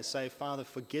pray, say, Father,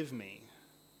 forgive me.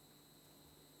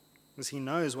 Because he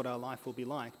knows what our life will be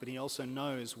like, but he also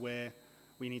knows where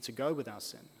we need to go with our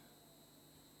sin.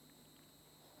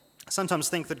 I sometimes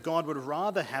think that God would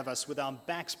rather have us with our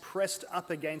backs pressed up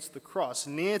against the cross,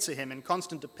 near to him, in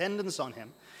constant dependence on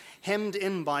him, hemmed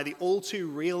in by the all too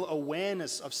real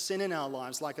awareness of sin in our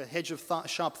lives like a hedge of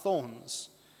sharp thorns,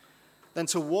 than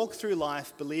to walk through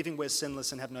life believing we're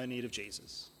sinless and have no need of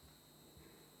Jesus.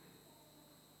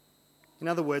 In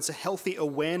other words, a healthy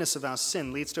awareness of our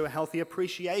sin leads to a healthy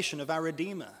appreciation of our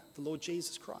Redeemer, the Lord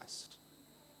Jesus Christ.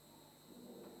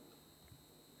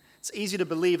 It's easy to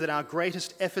believe that our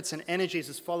greatest efforts and energies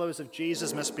as followers of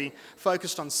Jesus must be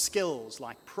focused on skills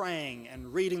like praying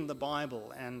and reading the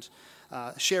Bible and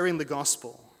sharing the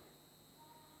gospel.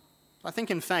 I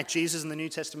think, in fact, Jesus and the New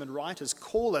Testament writers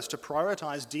call us to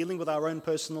prioritize dealing with our own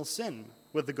personal sin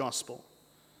with the gospel.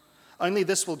 Only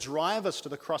this will drive us to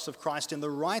the cross of Christ in the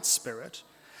right spirit,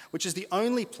 which is the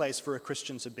only place for a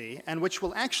Christian to be, and which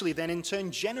will actually then in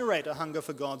turn generate a hunger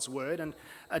for God's word and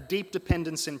a deep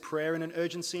dependence in prayer and an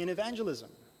urgency in evangelism.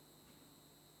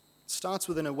 It starts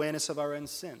with an awareness of our own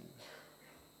sin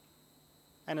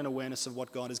and an awareness of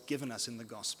what God has given us in the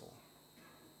gospel.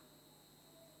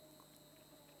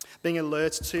 Being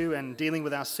alert to and dealing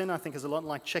with our sin, I think, is a lot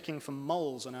like checking for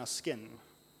moles on our skin.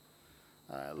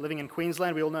 Living in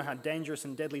Queensland, we all know how dangerous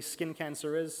and deadly skin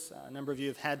cancer is. A number of you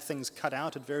have had things cut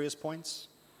out at various points.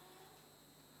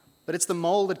 But it's the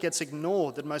mole that gets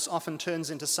ignored that most often turns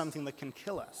into something that can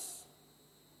kill us.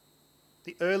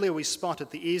 The earlier we spot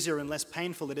it, the easier and less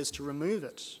painful it is to remove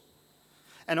it.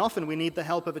 And often we need the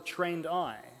help of a trained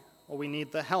eye, or we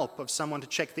need the help of someone to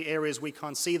check the areas we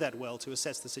can't see that well to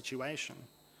assess the situation.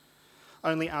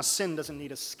 Only our sin doesn't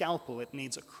need a scalpel, it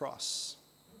needs a cross.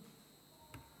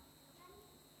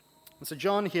 And so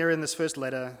John here in this first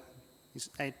letter, his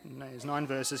 9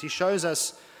 verses, he shows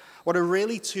us what are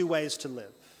really two ways to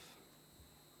live.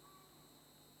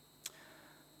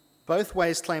 Both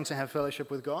ways claim to have fellowship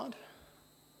with God,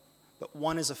 but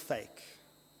one is a fake.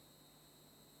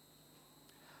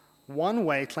 One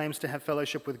way claims to have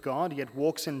fellowship with God, yet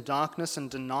walks in darkness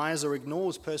and denies or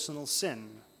ignores personal sin.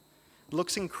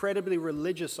 Looks incredibly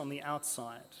religious on the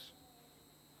outside.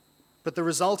 But the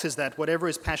result is that whatever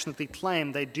is passionately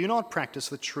claimed, they do not practice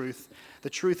the truth.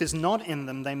 The truth is not in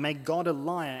them. They make God a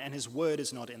liar, and his word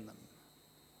is not in them.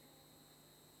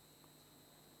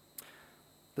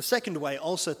 The second way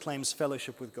also claims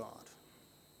fellowship with God,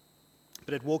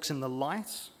 but it walks in the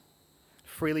light,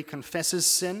 freely confesses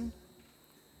sin,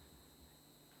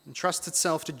 and trusts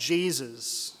itself to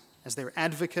Jesus as their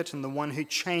advocate and the one who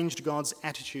changed God's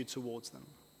attitude towards them.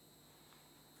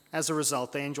 As a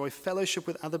result, they enjoy fellowship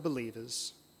with other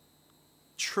believers,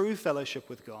 true fellowship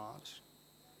with God,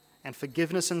 and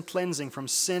forgiveness and cleansing from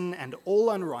sin and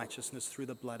all unrighteousness through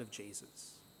the blood of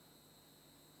Jesus.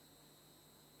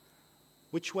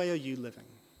 Which way are you living?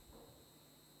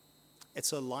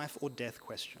 It's a life or death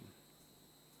question.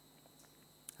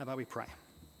 How about we pray?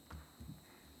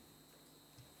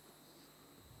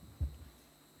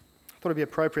 I thought it'd be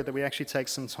appropriate that we actually take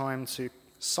some time to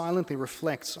silently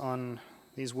reflect on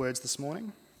these words this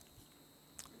morning.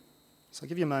 So I'll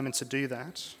give you a moment to do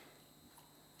that.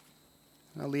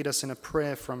 I'll lead us in a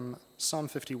prayer from Psalm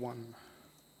 51.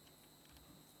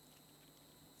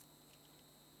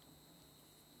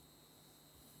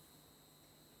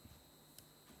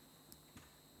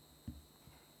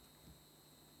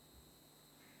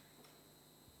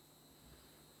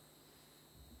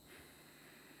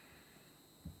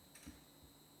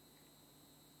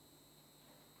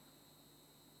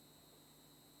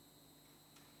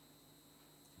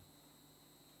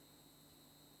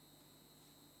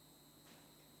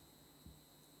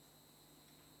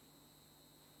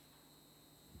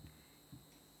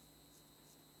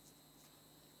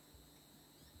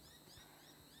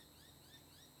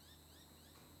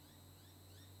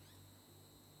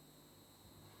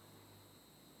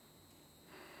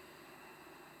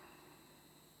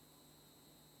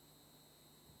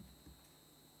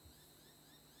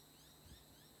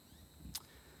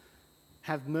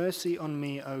 Have mercy on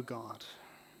me, O God,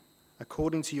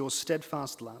 according to your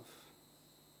steadfast love.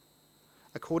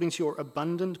 According to your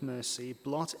abundant mercy,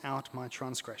 blot out my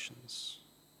transgressions.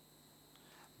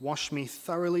 Wash me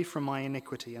thoroughly from my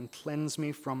iniquity and cleanse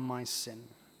me from my sin.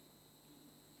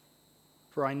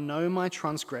 For I know my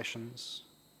transgressions,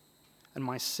 and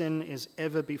my sin is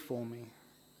ever before me.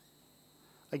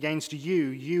 Against you,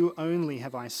 you only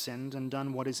have I sinned and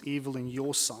done what is evil in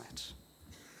your sight,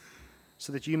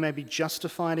 so that you may be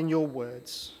justified in your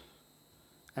words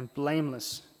and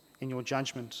blameless in your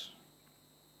judgment.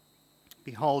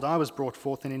 Behold, I was brought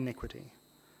forth in iniquity,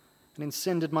 and in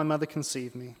sin did my mother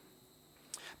conceive me.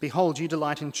 Behold, you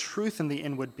delight in truth in the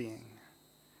inward being.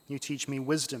 You teach me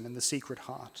wisdom in the secret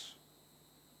heart.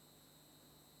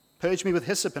 Purge me with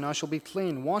hyssop, and I shall be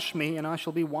clean. Wash me, and I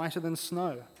shall be whiter than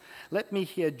snow. Let me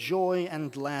hear joy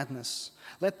and gladness.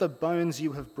 Let the bones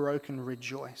you have broken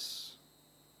rejoice.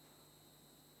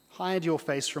 Hide your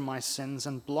face from my sins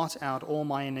and blot out all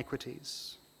my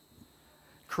iniquities.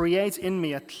 Create in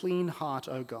me a clean heart,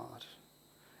 O God,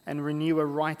 and renew a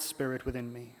right spirit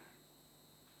within me.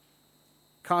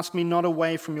 Cast me not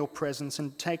away from your presence,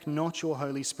 and take not your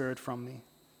Holy Spirit from me.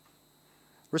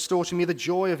 Restore to me the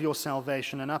joy of your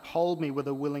salvation, and uphold me with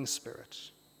a willing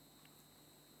spirit.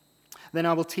 Then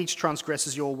I will teach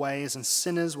transgressors your ways, and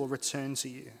sinners will return to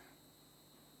you.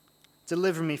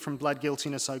 Deliver me from blood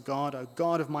guiltiness, O God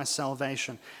of my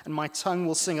salvation, and my tongue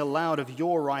will sing aloud of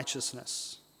your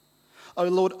righteousness. O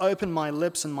Lord, open my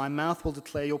lips, and my mouth will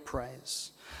declare your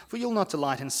praise. For you'll not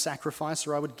delight in sacrifice,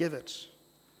 or I would give it.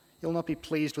 You'll not be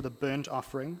pleased with a burnt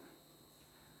offering.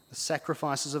 The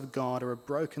sacrifices of God are a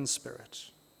broken spirit.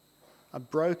 A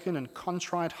broken and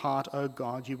contrite heart, O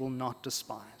God, you will not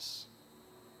despise.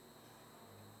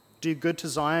 Do good to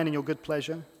Zion in your good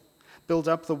pleasure. Build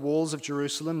up the walls of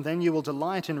Jerusalem. Then you will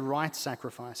delight in right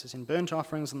sacrifices, in burnt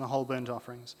offerings and the whole burnt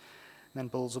offerings. And then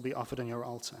bulls will be offered on your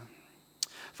altar.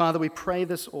 Father, we pray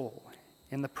this all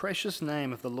in the precious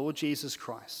name of the Lord Jesus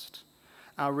Christ,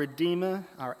 our Redeemer,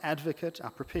 our Advocate, our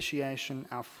propitiation,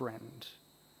 our friend.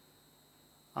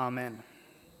 Amen.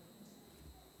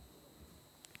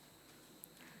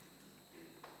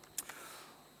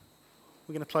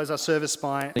 We're going to close our service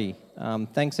by...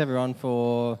 Thanks everyone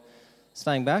for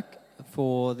staying back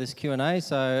for this Q&A.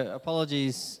 So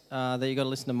apologies that you got to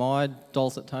listen to my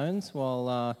dulcet tones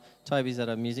while Toby's at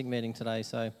a music meeting today,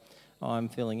 so I'm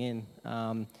filling in.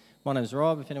 My name's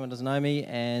Rob, if anyone doesn't know me,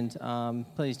 and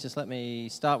please just let me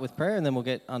start with prayer and then we'll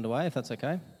get underway, if that's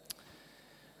okay.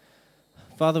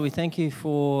 Father, we thank you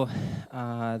for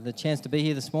the chance to be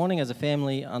here this morning as a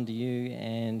family under you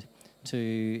and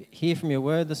to hear from your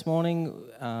word this morning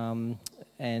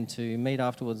and to meet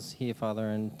afterwards here, Father,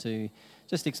 and to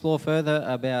just explore further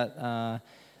about our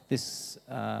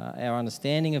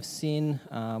understanding of sin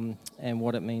and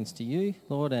what it means to you,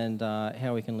 Lord, and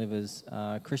how we can live as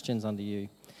Christians under you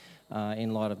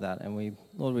in light of that. And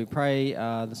Lord, we pray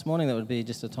this morning that would be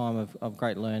just a time of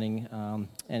great learning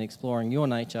and exploring your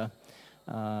nature,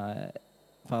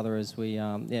 Father, as we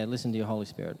listen to your Holy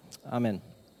Spirit. Amen.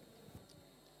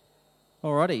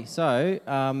 Alrighty, so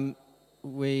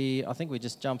I think we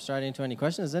just jump straight into any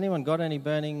questions. Has anyone got any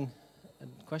burning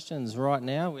questions right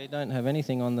now? We don't have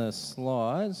anything on the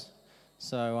slides,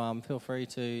 so feel free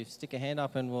to stick a hand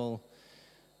up and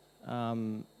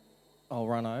I'll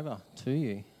run over to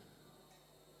you.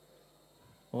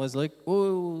 Where's Luke?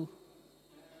 Ooh.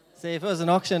 See, if it was an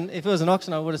auction,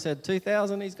 I would have said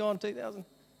 2,000. He's gone 2,000.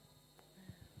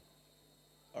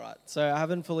 All right, so I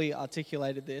haven't fully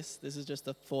articulated this. This is just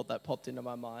a thought that popped into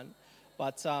my mind.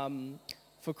 But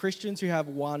for Christians who have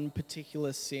one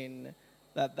particular sin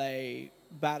that they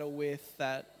battle with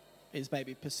that is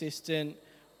maybe persistent,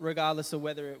 regardless of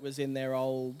whether it was in their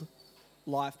old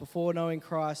life before knowing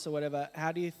Christ or whatever,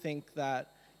 how do you think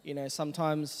that,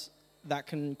 sometimes that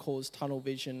can cause tunnel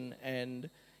vision and,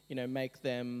 make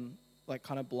them like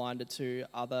kind of blinded to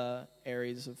other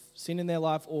areas of sin in their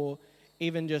life, or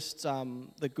even just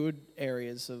the good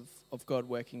areas of God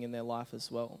working in their life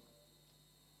as well?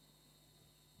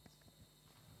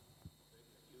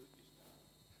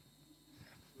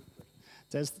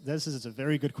 Des is a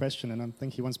very good question, and I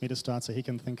think he wants me to start so he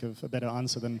can think of a better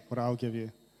answer than what I'll give you.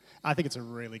 I think it's a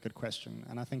really good question,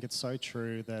 and I think it's so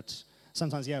true that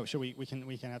sometimes, sure, we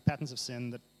can have patterns of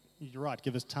sin that, you're right,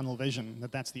 give us tunnel vision,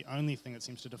 that's the only thing that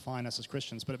seems to define us as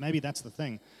Christians. But maybe that's the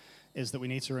thing, is that we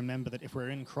need to remember that if we're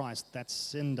in Christ, that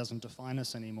sin doesn't define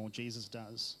us anymore, Jesus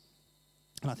does.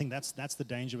 And I think that's the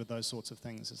danger with those sorts of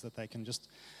things, is that they can just,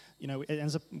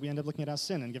 we end up looking at our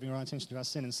sin and giving our attention to our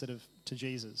sin instead of to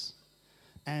Jesus.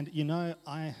 And,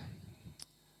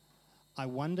 I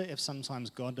wonder if sometimes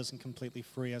God doesn't completely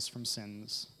free us from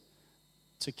sins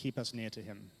to keep us near to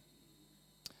him.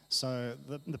 So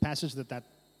the passage that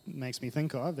makes me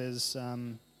think of is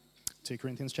 2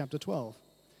 Corinthians chapter 12,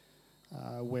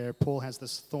 where Paul has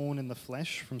this thorn in the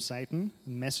flesh from Satan, a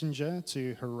messenger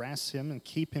to harass him and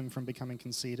keep him from becoming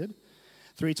conceited.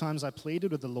 3 times I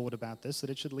pleaded with the Lord about this, that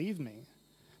it should leave me.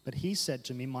 But he said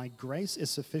to me, my grace is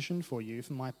sufficient for you,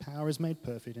 for my power is made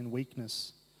perfect in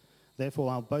weakness. Therefore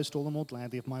I'll boast all the more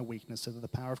gladly of my weakness, so that the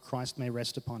power of Christ may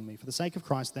rest upon me. For the sake of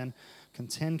Christ, then,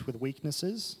 content with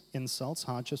weaknesses, insults,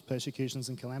 hardships, persecutions,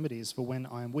 and calamities. For when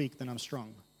I am weak, then I'm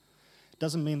strong. It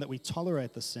doesn't mean that we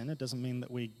tolerate the sin. It doesn't mean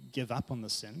that we give up on the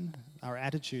sin. Our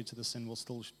attitude to the sin will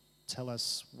still tell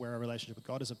us where our relationship with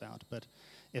God is about. But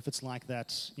if it's like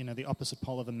that, the opposite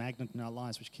pole of a magnet in our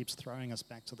lives, which keeps throwing us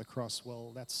back to the cross,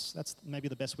 well, that's maybe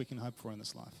the best we can hope for in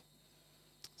this life.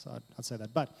 So I'd say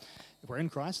that. But if we're in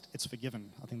Christ, it's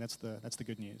forgiven. I think that's the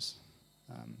good news.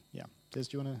 Des,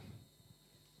 do you want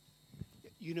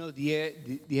to?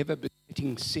 The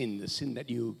ever-besetting sin, the sin that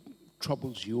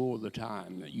troubles you all the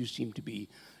time, that you seem to be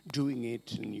doing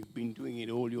it, and you've been doing it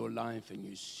all your life, and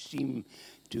you seem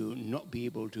to not be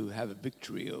able to have a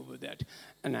victory over that.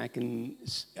 And I can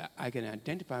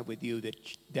identify with you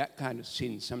that kind of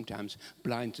sin sometimes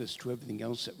blinds us to everything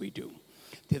else that we do.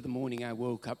 The other morning I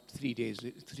woke up 3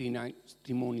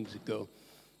 mornings ago,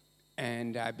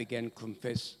 and I began to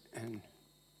confess, and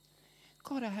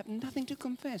God, I have nothing to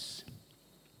confess.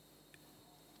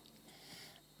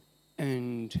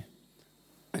 And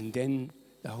then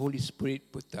the Holy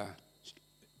Spirit put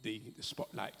the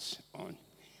spotlights on.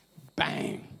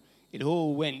 Bang! It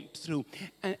all went through.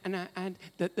 And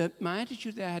my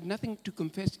attitude that I had nothing to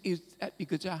confess is that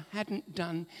because I hadn't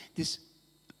done this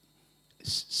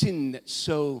sin that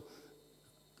so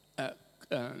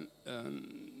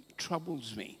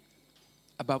troubles me.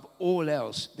 Above all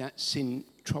else, that sin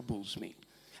troubles me.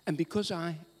 And because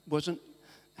I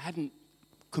hadn't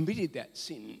committed that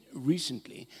sin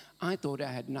recently, I thought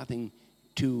I had nothing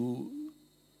to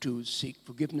seek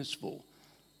forgiveness for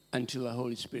until the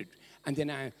Holy Spirit. And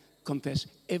then I confess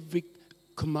every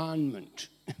commandment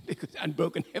because I'd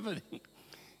broken everything.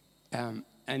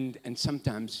 And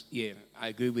sometimes, I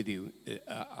agree with you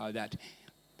that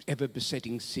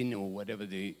ever-besetting sin, or whatever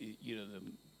the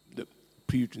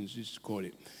Puritans used to call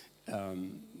it,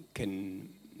 can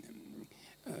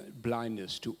blind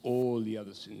us to all the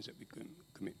other sins that we can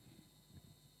commit.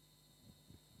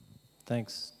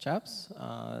 Thanks, chaps.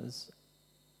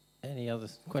 Any other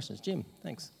questions? Jim,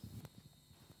 thanks.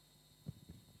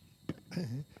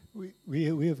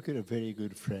 We have got a very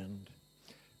good friend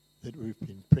that we've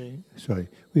been praying.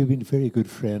 We have been a very good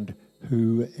friend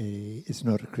who is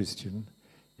not a Christian.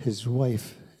 His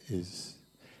wife is,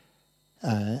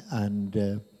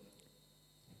 and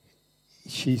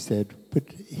she said, but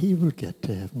he will get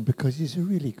to heaven because he's a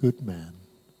really good man.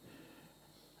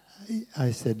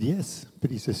 I said, yes, but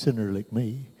he's a sinner like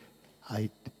me.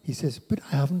 He says, but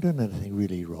I haven't done anything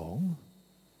really wrong.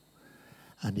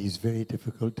 And he's very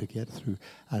difficult to get through.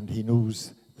 And he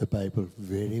knows the Bible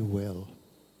very well.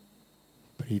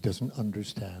 But he doesn't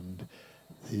understand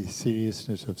the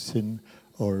seriousness of sin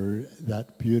or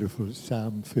that beautiful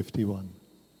Psalm 51.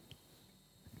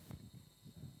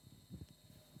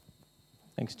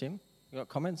 Thanks, Jim. You got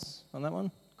comments on that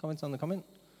one? Comments on the comment?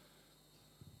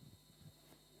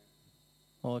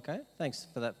 All okay. Thanks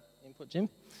for that input, Jim.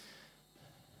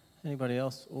 Anybody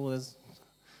else? Oh, there's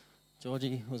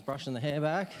Georgie was brushing the hair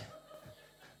back.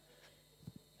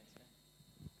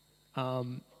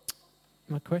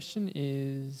 My question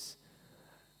is,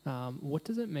 what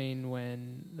does it mean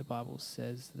when the Bible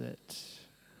says that,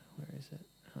 where is it?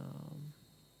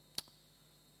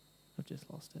 I've just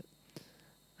lost it.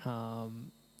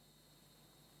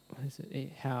 what is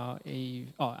it? How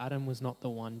Eve? Oh, Adam was not the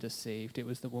one deceived. It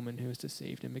was the woman who was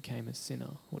deceived and became a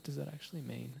sinner. What does that actually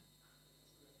mean?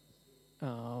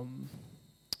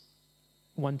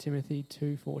 1 Timothy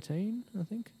 2:14, I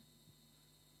think.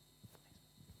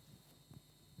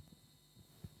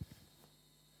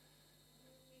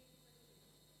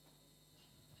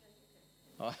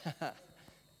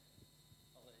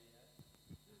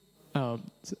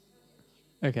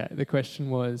 Okay, the question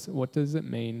was, what does it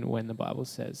mean when the Bible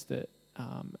says that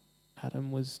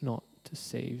Adam was not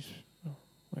deceived? Oh,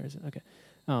 where is it? Okay.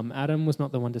 Adam was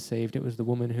not the one deceived, it was the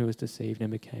woman who was deceived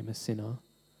and became a sinner.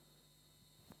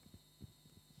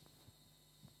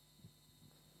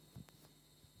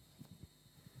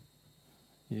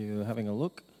 You having a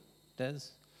look, Des?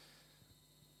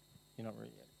 You're not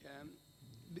ready yet.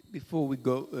 Before we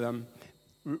go,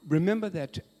 remember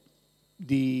that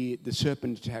the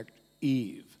serpent attacked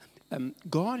Eve.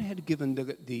 God had given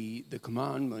the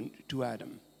commandment to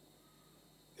Adam.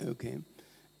 Okay,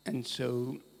 and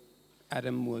so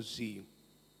Adam was the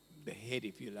head,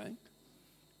 if you like,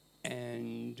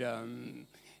 and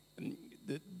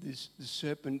the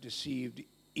serpent deceived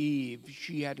Eve.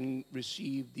 She hadn't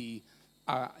received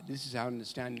this is our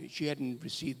understanding. She hadn't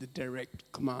received the direct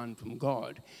command from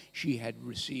God. She had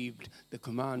received the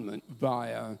commandment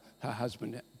via her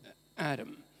husband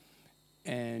Adam,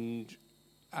 and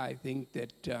I think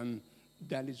that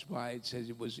that is why it says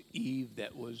it was Eve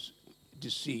that was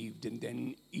deceived, and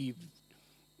then Eve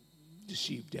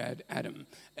deceived Adam.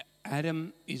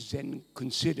 Adam is then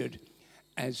considered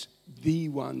as the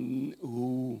one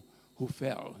who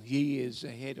fell. He is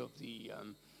the head of the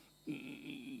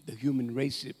human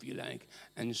race, if you like,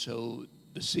 and so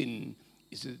the sin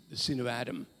is the sin of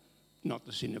Adam, not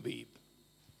the sin of Eve.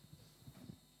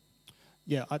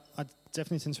 Yeah, I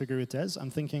definitely tend to agree with Des. I'm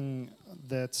thinking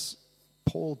that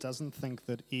Paul doesn't think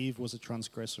that Eve was a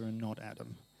transgressor and not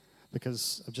Adam.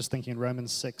 Because I'm just thinking in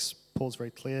Romans 6, Paul's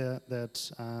very clear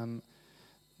that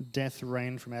death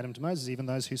reigned from Adam to Moses, even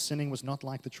those whose sinning was not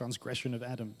like the transgression of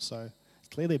Adam. So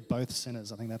clearly they're both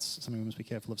sinners. I think that's something we must be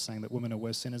careful of saying, that women are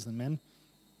worse sinners than men.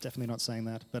 Definitely not saying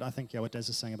that. But I think what Des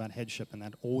is saying about headship and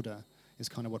that order is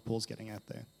kind of what Paul's getting at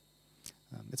there.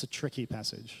 It's a tricky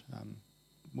passage.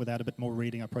 Without a bit more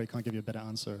reading, I probably can't give you a better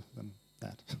answer than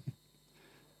that.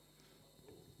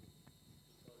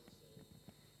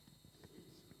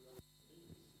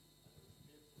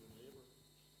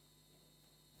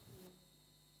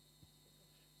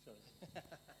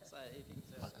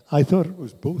 I thought it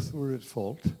was both were at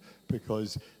fault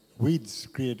because weeds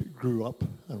grew up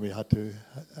and we had to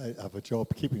have a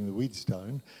job keeping the weeds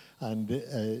down, and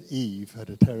Eve had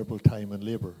a terrible time in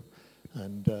labour,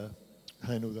 and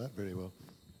I know that very well.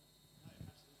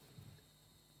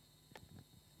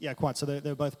 Yeah, quite. So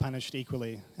they're both punished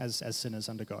equally as sinners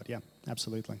under God. Yeah,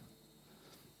 absolutely.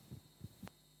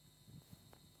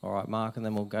 All right, Mark, and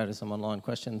then we'll go to some online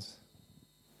questions.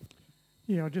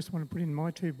 Yeah, I just want to put in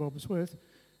my 2 bobs worth.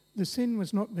 The sin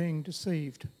was not being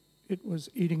deceived. It was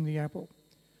eating the apple.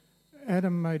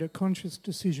 Adam made a conscious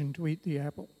decision to eat the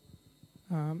apple.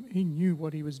 He knew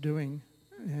what he was doing,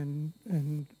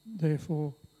 and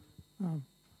therefore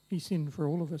he sinned for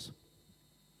all of us.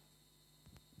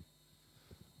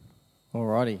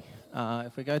 Alrighty.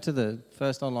 If we go to the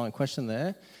first online question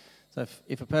there, so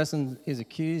if a person is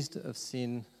accused of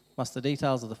sin, must the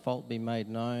details of the fault be made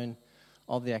known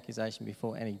of the accusation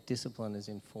before any discipline is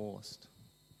enforced?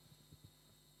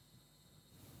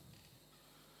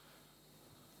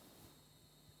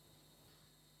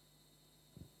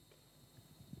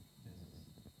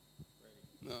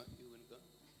 No, you wouldn't go?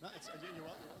 No, you're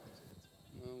welcome.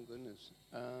 Oh, goodness.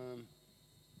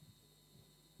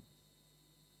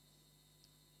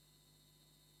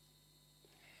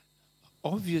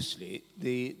 Obviously,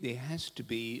 there has to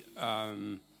be,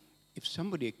 if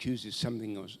somebody accuses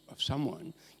something of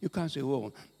someone, you can't say,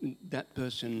 well, that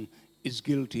person is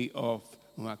guilty of,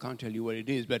 well, I can't tell you what it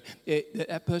is, but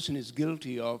that person is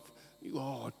guilty of,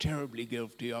 terribly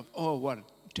guilty of, what a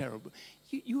terrible.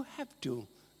 You have to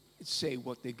say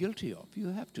what they're guilty of. You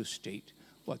have to state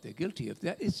what they're guilty of.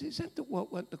 Is that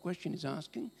what the question is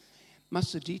asking?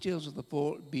 Must the details of the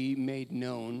fault be made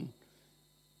known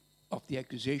of the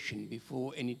accusation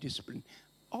before any discipline?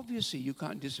 Obviously, you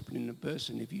can't discipline a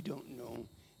person if you don't know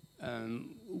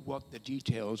what the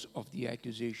details of the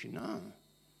accusation are.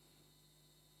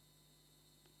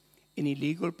 Any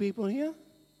legal people here?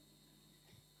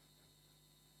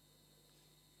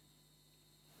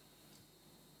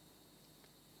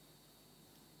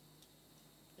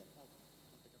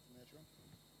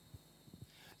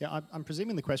 Yeah, I'm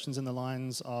presuming the question's in the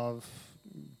lines of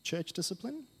church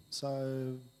discipline.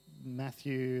 So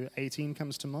Matthew 18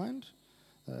 comes to mind.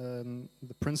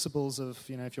 The principles of,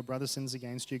 if your brother sins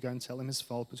against you, go and tell him his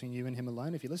fault between you and him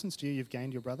alone. If he listens to you, you've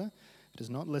gained your brother. If he does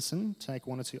not listen, take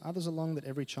one or two others along, that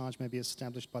every charge may be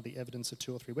established by the evidence of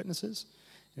 2 or 3 witnesses.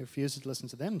 If he refuses to listen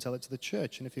to them, tell it to the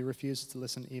church. And if he refuses to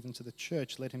listen even to the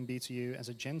church, let him be to you as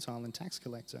a Gentile and tax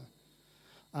collector.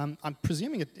 I'm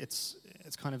presuming it's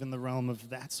kind of in the realm of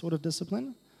that sort of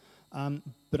discipline.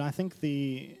 But I think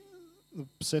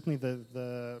certainly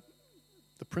the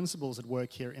principles at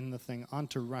work here in the thing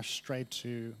aren't to rush straight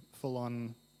to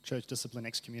full-on church discipline,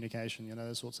 excommunication,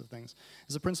 those sorts of things.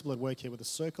 There's a principle at work here where the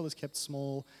circle is kept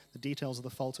small, the details of the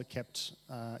fault are kept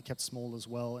small as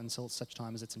well until such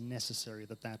time as it's necessary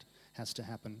that has to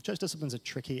happen. Church discipline's a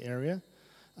tricky area.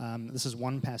 This is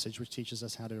one passage which teaches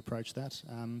us how to approach that.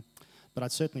 But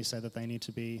I'd certainly say that they need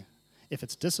to be, if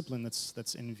it's discipline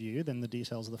that's in view, then the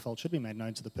details of the fault should be made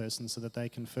known to the person so that they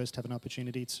can first have an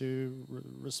opportunity to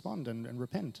respond and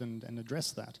repent and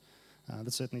address that.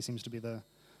 That certainly seems to be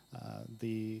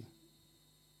the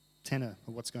tenor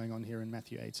of what's going on here in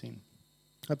Matthew 18.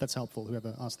 Hope that's helpful,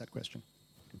 whoever asked that question.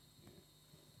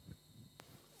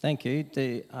 Thank you.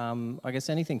 I guess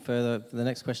anything further for the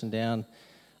next question down,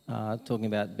 talking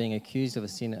about being accused of a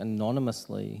sin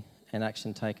anonymously and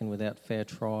action taken without fair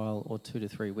trial or 2 to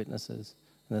 3 witnesses.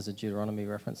 And there's a Deuteronomy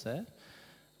reference there.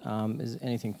 Is there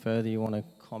anything further you want to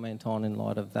comment on in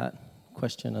light of that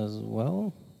question as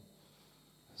well?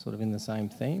 Sort of in the same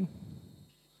theme.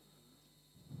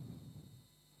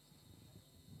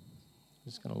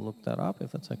 Just going to look that up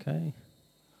if that's okay.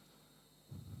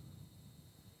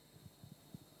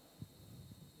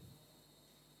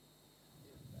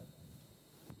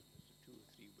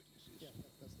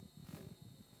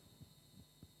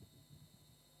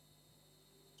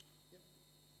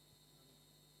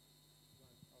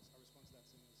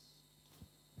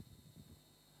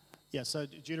 Yeah, so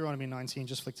Deuteronomy 19,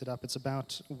 just flicked it up. It's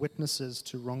about witnesses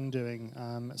to wrongdoing.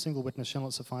 A single witness shall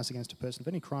not suffice against a person of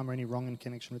any crime or any wrong in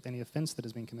connection with any offence that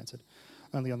has been committed.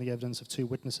 Only on the evidence of 2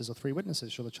 witnesses or 3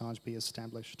 witnesses shall the charge be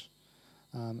established.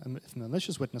 And if a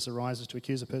malicious witness arises to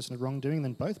accuse a person of wrongdoing,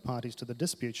 then both parties to the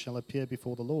dispute shall appear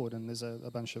before the Lord. And there's a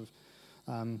bunch of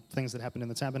things that happened in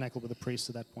the tabernacle with the priests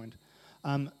at that point.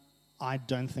 I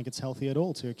don't think it's healthy at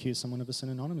all to accuse someone of a sin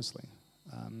anonymously.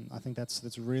 I think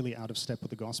that's really out of step with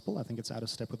the gospel. I think it's out of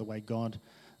step with the way God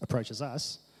approaches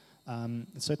us.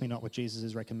 It's certainly not what Jesus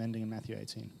is recommending in Matthew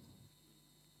 18.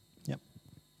 Yep.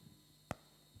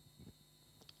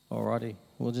 Alrighty.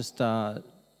 We'll just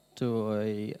do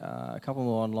a couple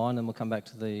more online and we'll come back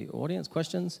to the audience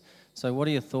questions. So what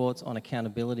are your thoughts on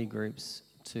accountability groups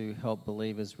to help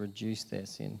believers reduce their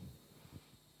sin?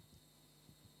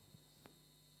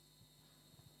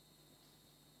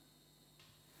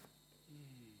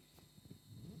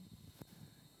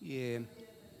 Yeah.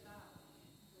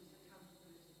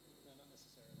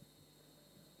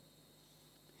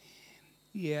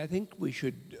 Yeah, I think we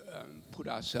should put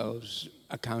ourselves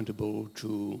accountable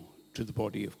to the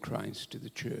body of Christ, to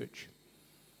the church,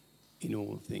 in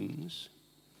all things.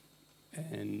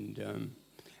 And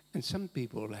some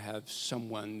people have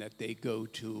someone that they go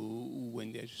to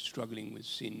when they're struggling with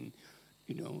sin,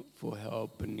 for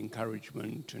help and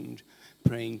encouragement and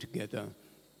praying together.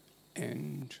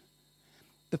 And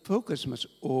the focus must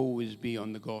always be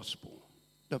on the gospel.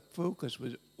 The focus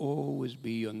must always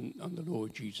be on the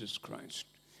Lord Jesus Christ.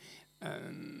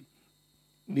 When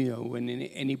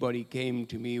anybody came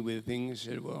to me with things,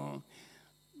 I said, well,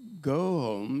 go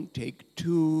home, take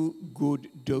 2 good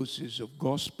doses of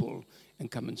gospel and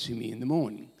come and see me in the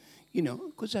morning.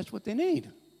 Because that's what they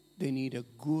need. They need a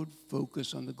good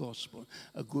focus on the gospel,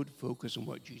 a good focus on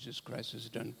what Jesus Christ has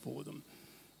done for them.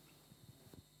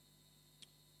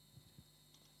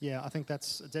 Yeah, I think Des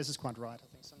is quite right. I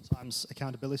think sometimes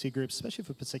accountability groups, especially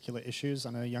for particular issues,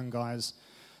 I know young guys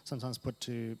sometimes put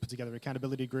together an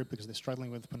accountability group because they're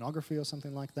struggling with pornography or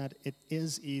something like that. It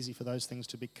is easy for those things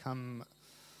to become,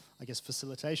 I guess,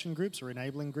 facilitation groups or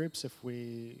enabling groups if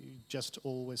we just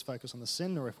always focus on the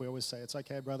sin, or if we always say, it's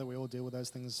okay, brother, we all deal with those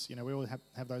things, we all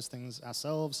have those things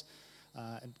ourselves.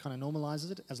 It kind of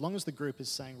normalizes it. As long as the group is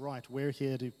saying, right, we're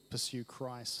here to pursue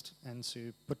Christ and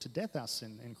to put to death our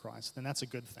sin in Christ, then that's a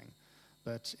good thing.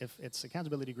 But if it's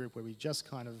accountability group where we just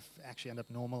kind of actually end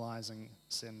up normalizing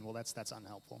sin, well, that's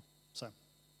unhelpful. So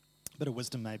a bit of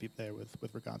wisdom maybe there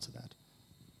with regard to that.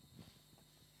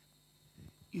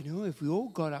 If we all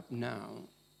got up now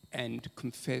and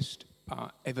confessed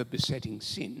our ever-besetting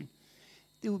sin,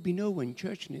 there will be no one in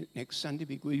church next Sunday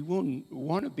because we won't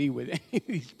want to be with any of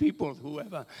these people who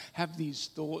ever have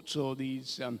these thoughts or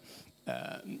these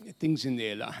things in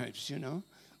their lives,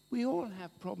 We all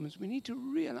have problems. We need to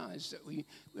realize that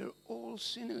we're all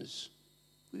sinners.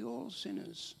 We're all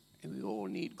sinners. And we all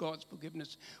need God's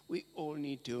forgiveness. We all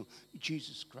need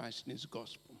Jesus Christ and his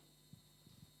gospel.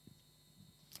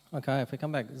 Okay, if we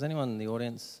come back, does anyone in the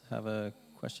audience have a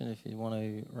question if you want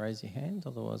to raise your hand?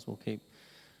 Otherwise, we'll keep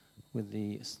with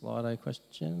the Slido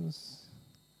questions.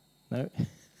 No?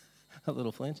 A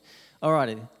little flinch.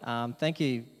 Alrighty. Thank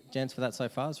you, gents, for that so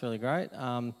far. It's really great.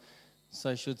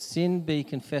 So should sin be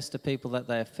confessed to people that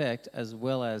they affect as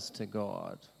well as to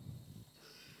God?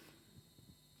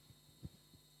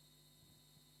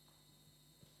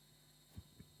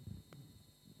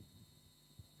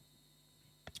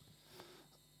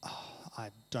 I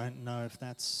don't know if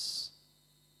that's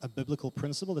a biblical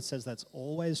principle that says that's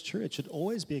always true. It should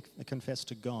always be confessed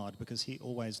to God because he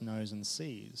always knows and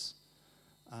sees.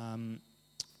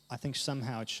 I think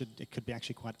somehow it could be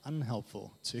actually quite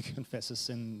unhelpful to confess a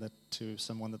sin to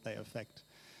someone that they affect.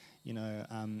 You know,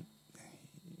 I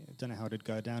don't know how it would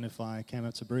go down if I came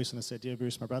up to Bruce and I said, "Dear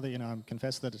Bruce, my brother, I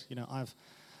confess that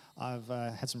I've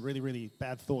had some really, really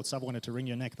bad thoughts. I've wanted to wring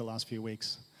your neck the last few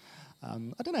weeks." I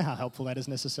don't know how helpful that is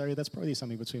necessarily. That's probably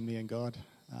something between me and God.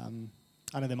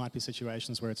 I know there might be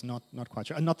situations where it's not quite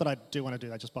true. And not that I do want to do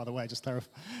that, just by the way, just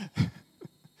clarify.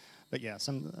 But yeah,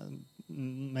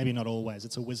 maybe not always.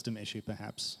 It's a wisdom issue,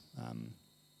 perhaps.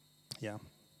 Yeah.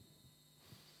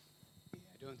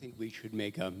 I don't think we should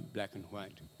make a black and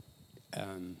white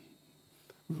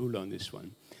rule on this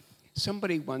one.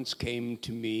 Somebody once came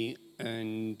to me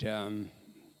and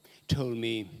told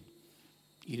me,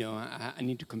 I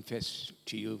need to confess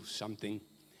to you something.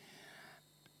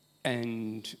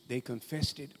 And they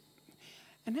confessed it.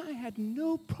 And I had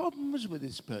no problems with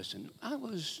this person. I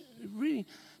was really...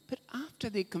 But after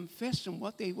they confessed and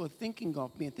what they were thinking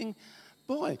of me,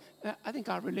 I think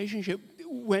our relationship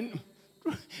went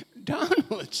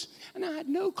downwards. And I had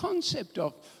no concept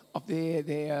of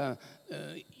their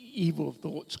evil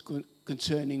thoughts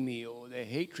concerning me or their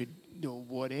hatred or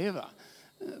whatever.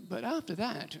 But after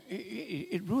that,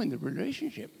 it ruined the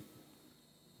relationship.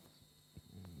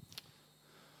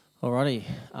 Alrighty.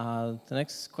 The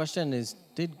next question is,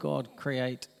 did God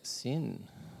create sin?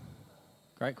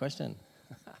 Great question.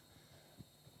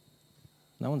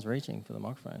 No one's reaching for the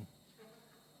microphone.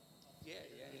 Yeah.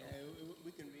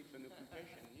 We can read from the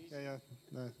confession.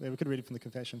 Yeah, we could read it from the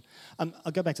confession.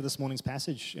 I'll go back to this morning's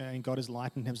passage. God is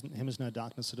light and him is no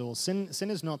darkness at all. Sin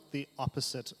is not the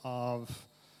opposite of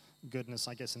goodness,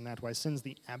 I guess, in that way. Sin's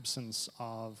the absence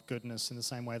of goodness in the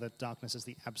same way that darkness is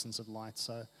the absence of light.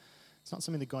 So it's not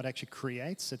something that God actually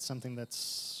creates. It's something that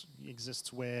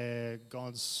exists where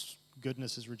God's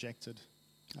goodness is rejected.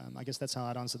 I guess that's how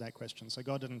I'd answer that question. So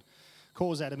God didn't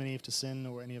cause Adam and Eve to sin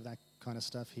or any of that kind of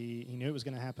stuff. He knew it was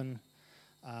going to happen.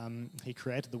 He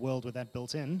created the world with that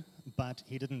built in, but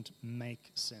he didn't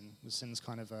make sin. Sin's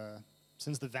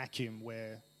the vacuum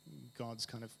where God's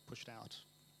kind of pushed out.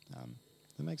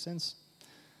 Does that make sense?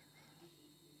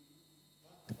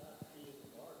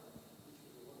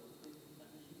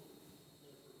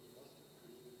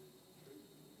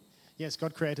 Yes,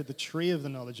 God created the tree of the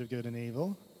knowledge of good and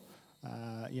evil.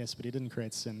 Yes, but he didn't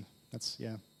create sin. That's,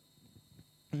 yeah.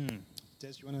 Des,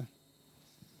 do you want to?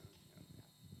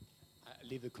 I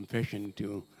leave the confession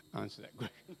to answer that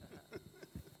question.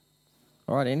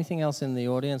 All right, anything else in the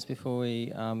audience before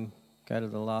we go to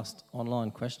the last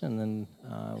online question? And then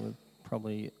we're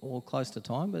probably all close to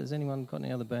time, but has anyone got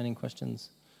any other burning questions?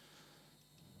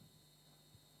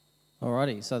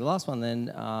 Alrighty, so the last one then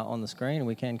on the screen, and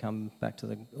we can come back to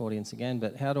the audience again,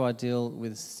 but how do I deal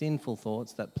with sinful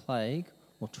thoughts that plague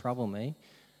or trouble me,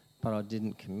 but I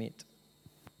didn't commit?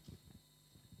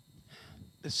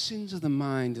 The sins of the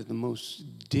mind are the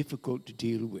most difficult to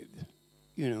deal with,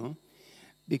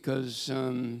 because,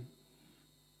 to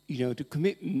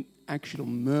commit actual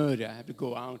murder, I have to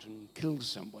go out and kill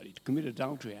somebody. To commit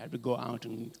adultery, I have to go out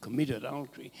and commit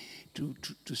adultery. To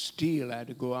steal, I have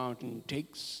to go out and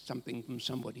take something from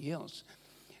somebody else.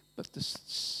 But the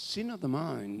sin of the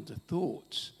mind, the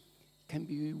thoughts, can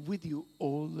be with you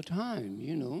all the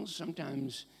time,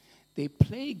 Sometimes they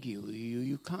plague you.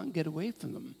 You can't get away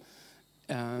from them.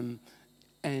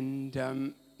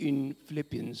 In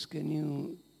Philippians, can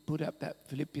you put up that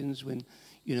Philippians where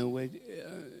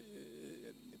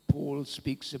Paul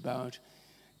speaks about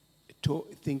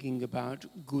thinking about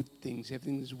good things.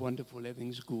 Everything's wonderful,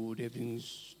 everything's good,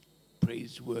 everything's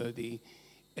praiseworthy,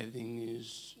 everything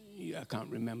is, I can't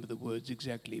remember the words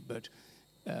exactly, but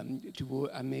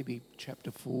maybe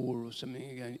chapter 4 or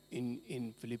something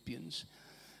in Philippians.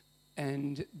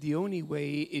 And the only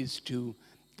way is to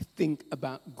think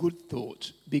about good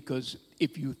thoughts, because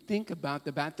if you think about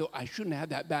the bad thought, I shouldn't have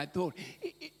that bad thought,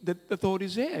 the thought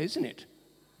is there, isn't it?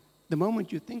 The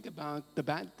moment you think about the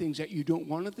bad things that you don't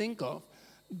want to think of,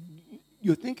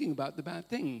 you're thinking about the bad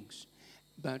things.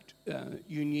 But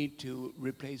you need to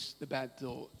replace the bad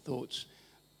thoughts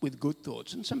with good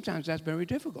thoughts. And sometimes that's very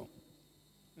difficult.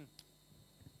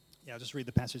 Yeah, I'll just read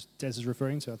the passage Des is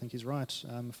referring to. I think he's right.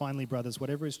 Finally, brothers,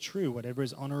 whatever is true, whatever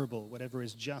is honorable, whatever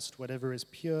is just, whatever is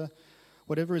pure,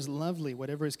 whatever is lovely,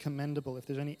 whatever is commendable, if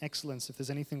there's any excellence, if there's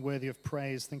anything worthy of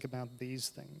praise, think about these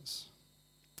things.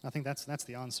 I think that's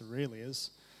the answer, really,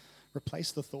 is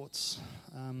replace the thoughts.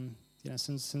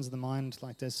 Sins of the mind,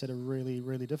 like Des said, are really,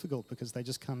 really difficult because they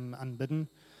just come unbidden,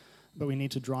 but we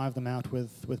need to drive them out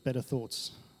with better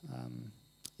thoughts.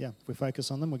 If we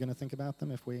focus on them, we're going to think about them.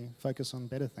 If we focus on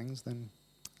better things, then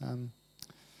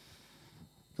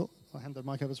cool. I'll hand the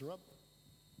mic over to Rob.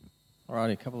 All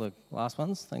righty, a couple of last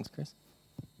ones. Thanks, Chris.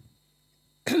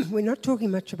 We're not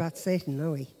talking much about Satan,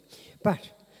 are we?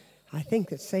 But I think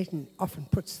that Satan often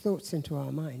puts thoughts into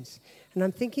our minds. And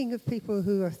I'm thinking of people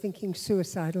who are thinking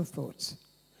suicidal thoughts.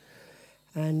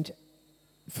 And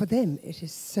for them, it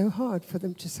is so hard for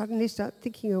them to suddenly start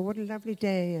thinking, oh, what a lovely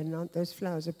day, and aren't those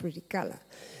flowers a pretty colour?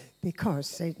 Because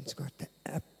Satan's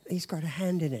he's got a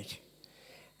hand in it.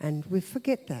 And we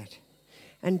forget that.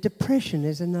 And depression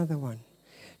is another one.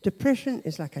 Depression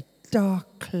is like a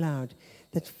dark cloud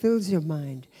that fills your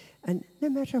mind. And no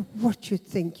matter what you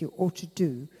think you ought to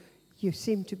do, you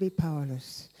seem to be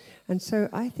powerless. And so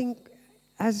I think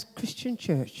as Christian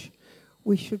church,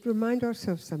 we should remind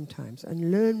ourselves sometimes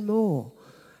and learn more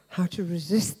how to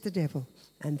resist the devil,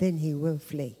 and then he will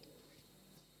flee.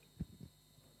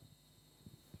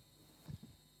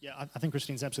 Yeah, I think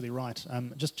Christine's absolutely right.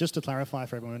 Just to clarify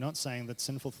for everyone, we're not saying that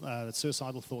that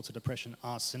suicidal thoughts or depression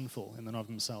are sinful in and of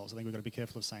themselves. I think we've got to be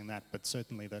careful of saying that, but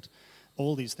certainly that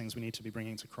all these things we need to be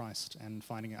bringing to Christ and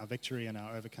finding our victory and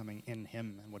our overcoming in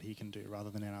him and what he can do rather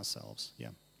than in ourselves. Yeah.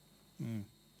 Mm.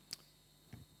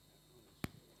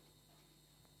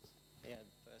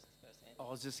 I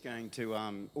was just going to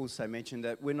also mention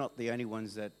that we're not the only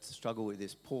ones that struggle with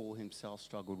this. Paul himself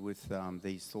struggled with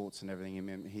these thoughts and everything.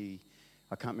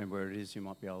 I can't remember where it is. You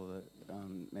might be able to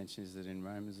mention, is it in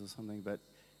Romans or something? But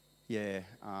yeah,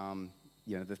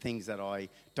 the things that I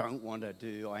don't want to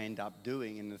do, I end up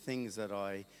doing, and the things that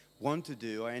I want to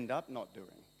do, I end up not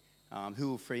doing. Who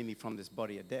will free me from this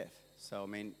body of death? So,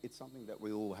 it's something that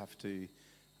we all have to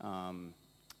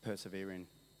persevere in.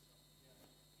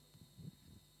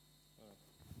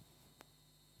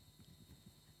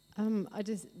 I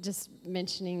just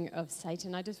mentioning of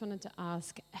Satan, I just wanted to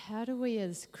ask, how do we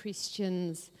as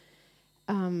Christians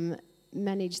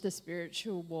manage the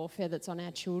spiritual warfare that's on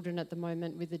our children at the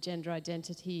moment with the gender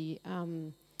identity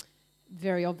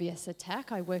very obvious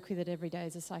attack? I work with it every day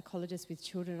as a psychologist with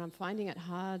children. I'm finding it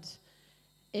hard.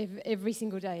 Every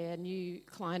single day a new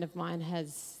client of mine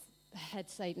has had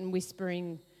Satan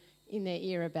whispering in their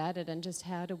ear about it, and just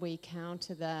how do we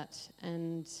counter that?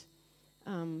 And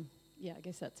I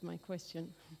guess that's my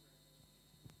question.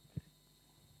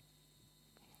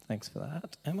 Thanks for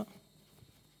that. Emma?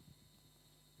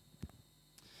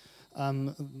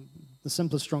 The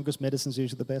simplest, strongest medicine is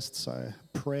usually the best. So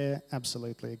prayer,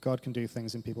 absolutely. God can do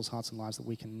things in people's hearts and lives that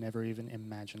we can never even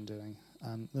imagine doing.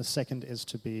 The second is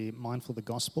to be mindful of the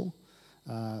gospel.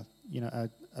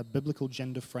 A biblical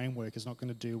gender framework is not going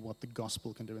to do what the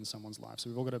gospel can do in someone's life. So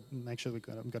we've all got to make sure we've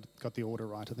got the order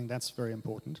right. I think that's very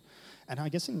important. And I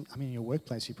guess in your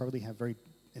workplace, you probably have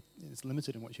it's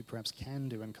limited in what you perhaps can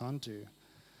do and can't do.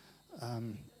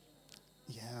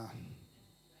 Yeah.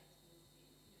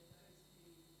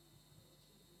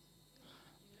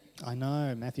 I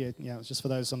know, Matthew, it's just for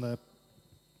those for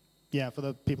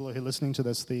the people who are listening to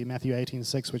this, the Matthew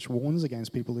 18:6, which warns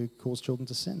against people who cause children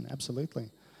to sin,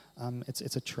 absolutely.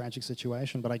 It's a tragic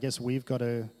situation, but I guess we've got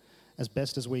to, as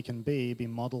best as we can be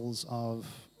models of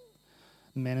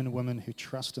men and women who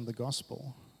trust in the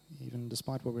gospel. Even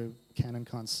despite what we can and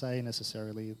can't say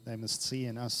necessarily, they must see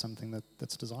in us something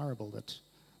that's desirable, that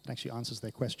actually answers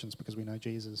their questions because we know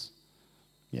Jesus.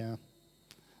 Yeah,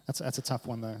 that's a tough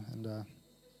one though, and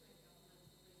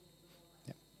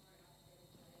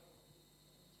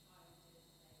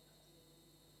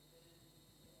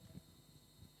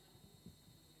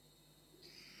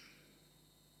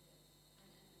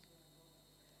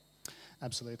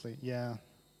absolutely, yeah.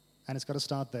 And it's got to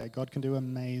start there. God can do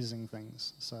amazing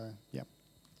things. So, yeah.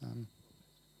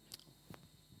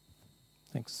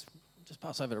 Thanks. Just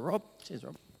pass over to Rob. Cheers,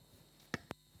 Rob.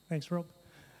 Thanks, Rob.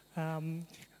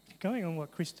 Going on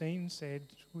what Christine said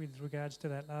with regards to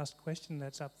that last question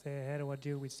that's up there, how do I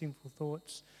deal with sinful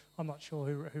thoughts? I'm not sure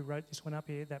who wrote this one up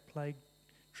here, that plague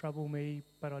trouble me,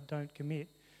 but I don't commit.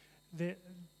 The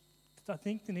I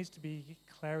think there needs to be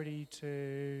clarity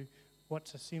to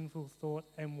what's a sinful thought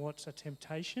and what's a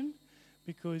temptation,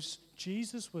 because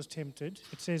Jesus was tempted.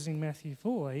 It says in Matthew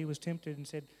 4, he was tempted and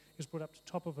said he was brought up to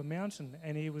the top of a mountain,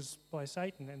 and he was by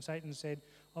Satan, and Satan said,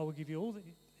 I will give you all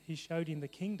he showed him the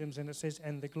kingdoms, and it says,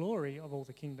 and the glory of all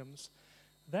the kingdoms.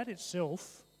 That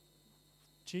itself,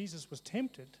 Jesus was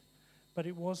tempted, but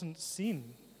it wasn't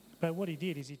sin. But what he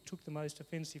did is he took the most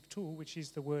offensive tool, which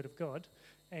is the word of God,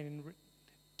 and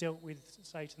dealt with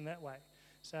Satan that way.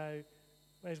 So,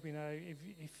 as we know,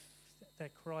 if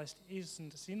that Christ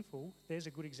isn't sinful, there's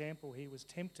a good example. He was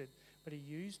tempted, but he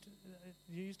used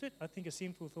it. I think a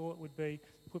sinful thought would be,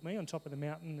 put me on top of the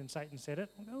mountain, and Satan said it.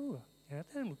 Oh, yeah,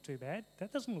 that doesn't look too bad.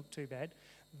 That doesn't look too bad.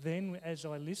 Then, as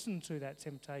I listen to that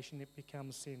temptation, it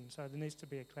becomes sin. So there needs to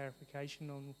be a clarification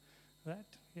on that.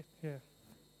 Yeah.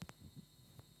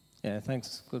 Yeah,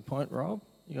 thanks. Good point, Rob.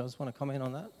 You guys want to comment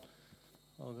on that?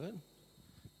 All good.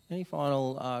 Any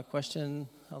final question?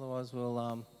 Otherwise,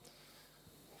 we'll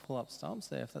pull up stumps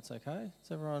there, if that's okay.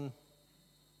 Is everyone...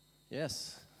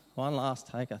 Yes. One last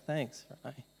taker. Thanks,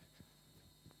 Renee.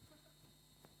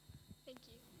 Thank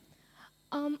you.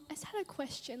 I just had a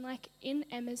question. Like, in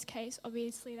Emma's case,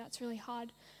 obviously that's really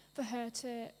hard for her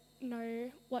to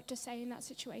know what to say in that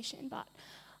situation, but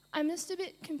I'm just a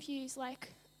bit confused.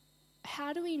 Like,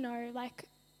 how do we know, like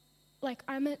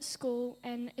I'm at school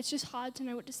and it's just hard to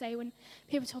know what to say when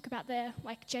people talk about their,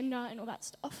 like, gender and all that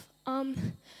stuff.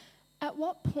 At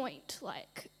what point,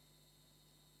 like,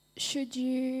 should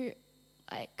you,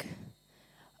 like,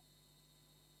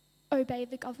 obey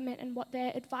the government and what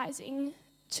they're advising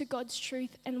to God's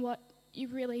truth and what you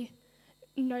really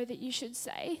know that you should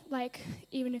say, like,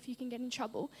 even if you can get in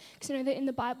trouble? Because I know that in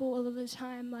the Bible, a lot of the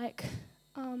time, like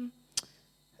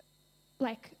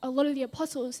a lot of the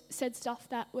apostles said stuff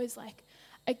that was, like,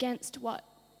 against what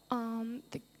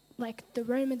the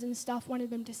Romans and stuff wanted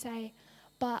them to say,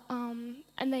 but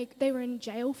and they were in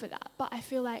jail for that. But I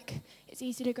feel like it's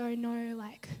easy to go, no,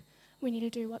 like, we need to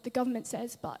do what the government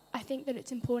says, but I think that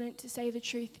it's important to say the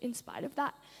truth in spite of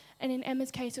that. And in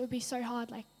Emma's case, it would be so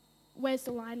hard, like, where's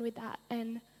the line with that?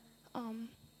 And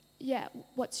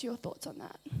what's your thoughts on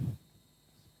that?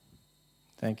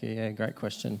 Thank you. Yeah, great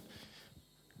question.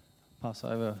 Pass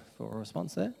over for a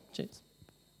response there. Cheers.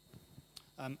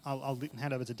 I'll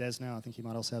hand over to Des now. I think he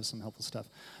might also have some helpful stuff.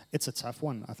 It's a tough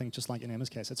one. I think just like in Emma's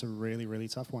case, it's a really, really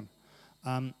tough one.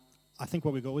 I think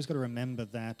what we've always got to remember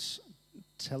that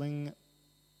telling,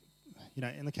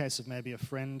 in the case of maybe a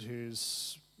friend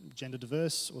who's gender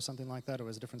diverse or something like that, or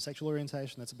has a different sexual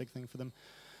orientation, that's a big thing for them,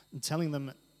 telling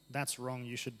them that's wrong,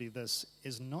 you should be this,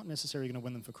 is not necessarily going to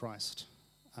win them for Christ.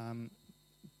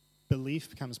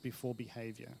 Belief comes before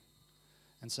behavior.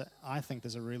 And so I think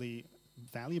there's a really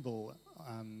valuable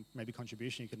maybe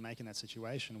contribution you could make in that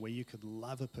situation where you could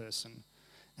love a person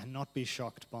and not be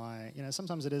shocked by,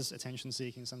 sometimes it is attention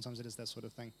seeking, sometimes it is that sort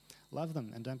of thing. Love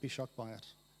them and don't be shocked by it.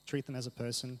 Treat them as a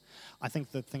person. I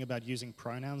think the thing about using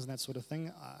pronouns and that sort of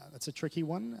thing, that's a tricky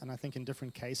one, and I think in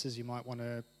different cases you might want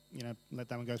to, let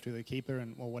that one go through the keeper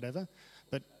or whatever,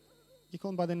 but you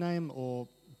call them by their name,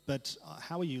 but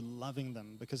how are you loving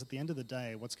them? Because at the end of the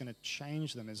day, what's going to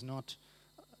change them is not,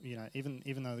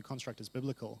 even though the construct is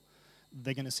biblical,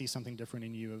 they're going to see something different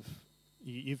in you.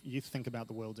 You think about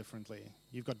the world differently.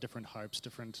 You've got different hopes,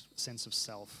 different sense of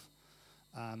self,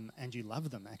 and you love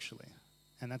them actually,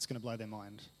 and that's going to blow their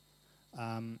mind.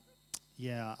 I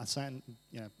say,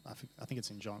 I think it's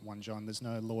in 1 John. There's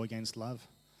no law against love,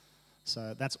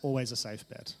 so that's always a safe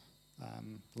bet.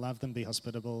 Love them, be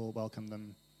hospitable, welcome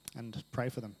them, and pray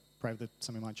for them. Pray that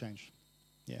something might change.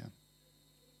 Yeah.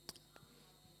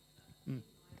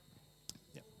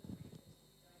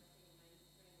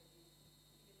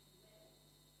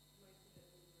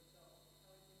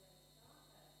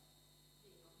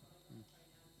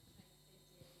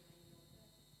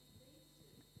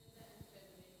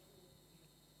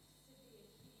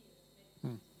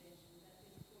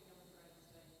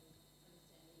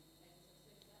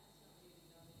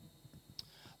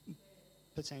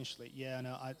 Potentially, yeah.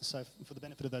 No. So for the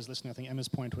benefit of those listening, I think Emma's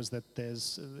point was that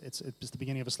it's the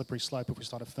beginning of a slippery slope if we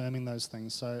start affirming those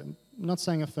things. So I'm not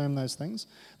saying affirm those things.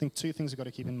 I think two things you've got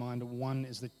to keep in mind. One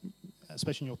is that,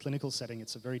 especially in your clinical setting,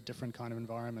 it's a very different kind of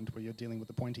environment where you're dealing with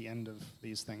the pointy end of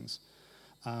these things.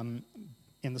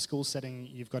 In the school setting,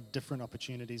 you've got different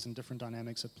opportunities and different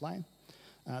dynamics at play.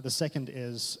 The second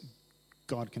is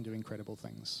God can do incredible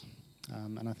things.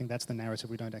 And I think that's the narrative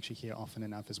we don't actually hear often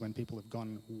enough, is when people have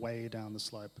gone way down the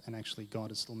slope and actually God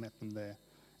has still met them there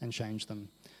and changed them.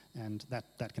 And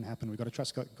that can happen. We've got to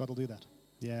trust God. God will do that.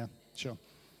 Yeah, sure.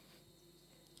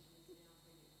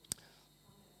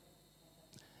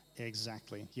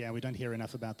 Exactly. Yeah, we don't hear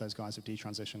enough about those guys who've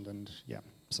detransitioned, and yeah,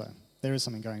 so there is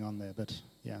something going on there. But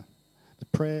yeah, the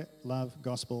prayer, love,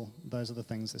 gospel, those are the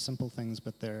things. They're simple things,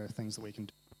 but they're things that we can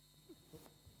do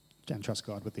and trust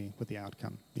God with the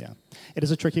outcome. Yeah, it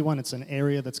is a tricky one. It's an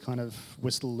area that's kind of we're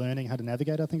still learning how to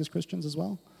navigate, I think, as Christians as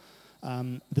well.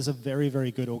 There's a very,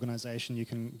 very good organisation you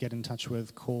can get in touch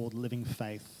with called Living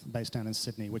Faith, based down in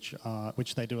Sydney,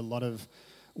 which they do a lot of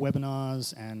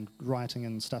webinars and writing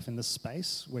and stuff in this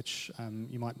space, which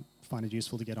you might find it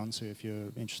useful to get onto if you're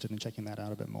interested in checking that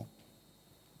out a bit more.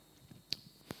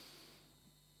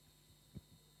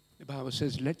 The Bible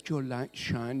says, let your light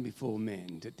shine before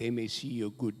men, that they may see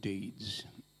your good deeds.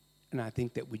 And I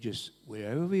think that we just,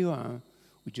 wherever we are,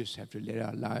 we just have to let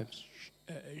our lives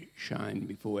shine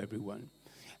before everyone.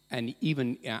 And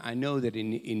even, I know that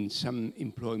in some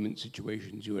employment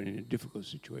situations, you are in a difficult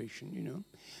situation, you know,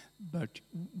 but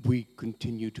we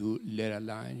continue to let our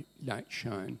light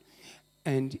shine.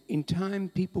 And in time,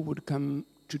 people would come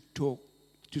to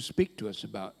speak to us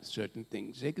about certain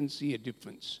things. They can see a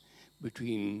difference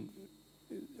between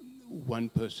one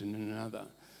person and another.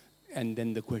 And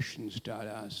then the questions start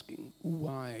asking,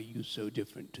 why are you so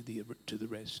different to the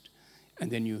rest? And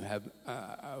then you have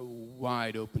a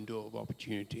wide open door of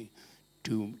opportunity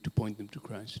to point them to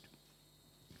Christ.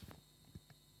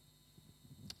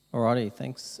 Alrighty,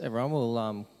 thanks everyone.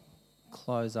 We'll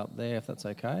close up there if that's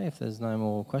okay, if there's no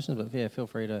more questions. But yeah, feel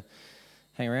free to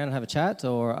hang around and have a chat,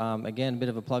 or again, a bit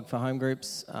of a plug for home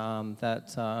groups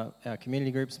that our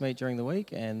community groups meet during the week,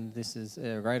 and this is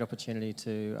a great opportunity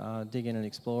to dig in and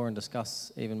explore and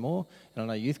discuss even more. And I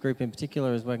know youth group in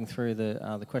particular is working through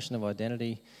the question of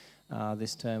identity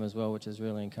this term as well, which is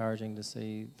really encouraging to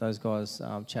see those guys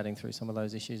chatting through some of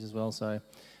those issues as well. So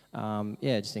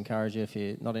yeah, just encourage you, if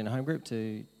you're not in a home group,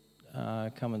 to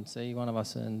come and see one of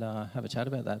us and have a chat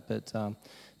about that. But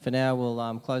for now,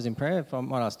 we'll close in prayer. If I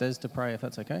might ask Des to pray, if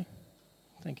that's okay.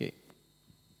 Thank you.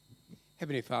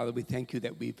 Heavenly Father, we thank you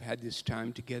that we've had this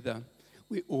time together.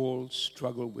 We all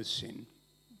struggle with sin.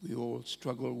 We all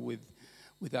struggle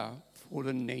with our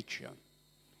fallen nature.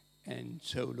 And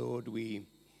so, Lord,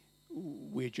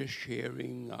 we're just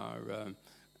sharing our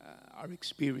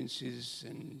experiences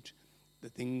and the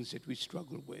things that we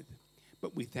struggle with.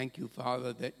 But we thank you,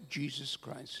 Father, that Jesus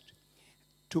Christ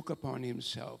took upon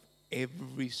himself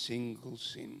every single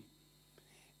sin,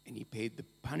 and he paid the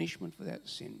punishment for that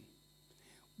sin.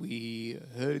 We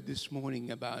heard this morning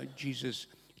about Jesus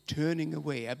turning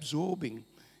away, absorbing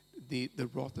the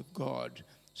wrath of God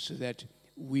so that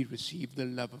we receive the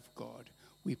love of God.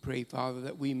 We pray, Father,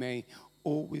 that we may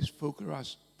always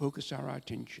focus our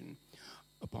attention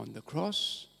upon the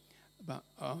cross,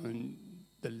 on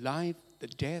the life, the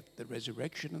death, the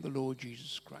resurrection of the Lord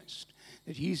Jesus Christ,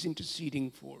 that he's interceding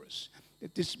for us,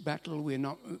 that this battle we're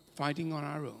not fighting on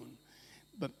our own,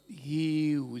 but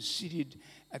he who is seated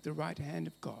at the right hand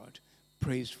of God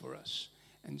prays for us.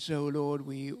 And so, Lord,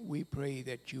 we pray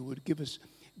that you would give us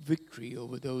victory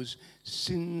over those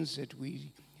sins that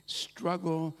we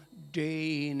struggle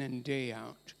day in and day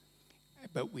out.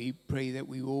 But we pray that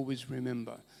we always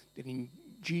remember that in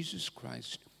Jesus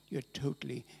Christ, you're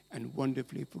totally and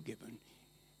wonderfully forgiven.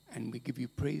 And we give you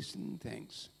praise and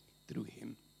thanks through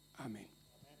him. Amen.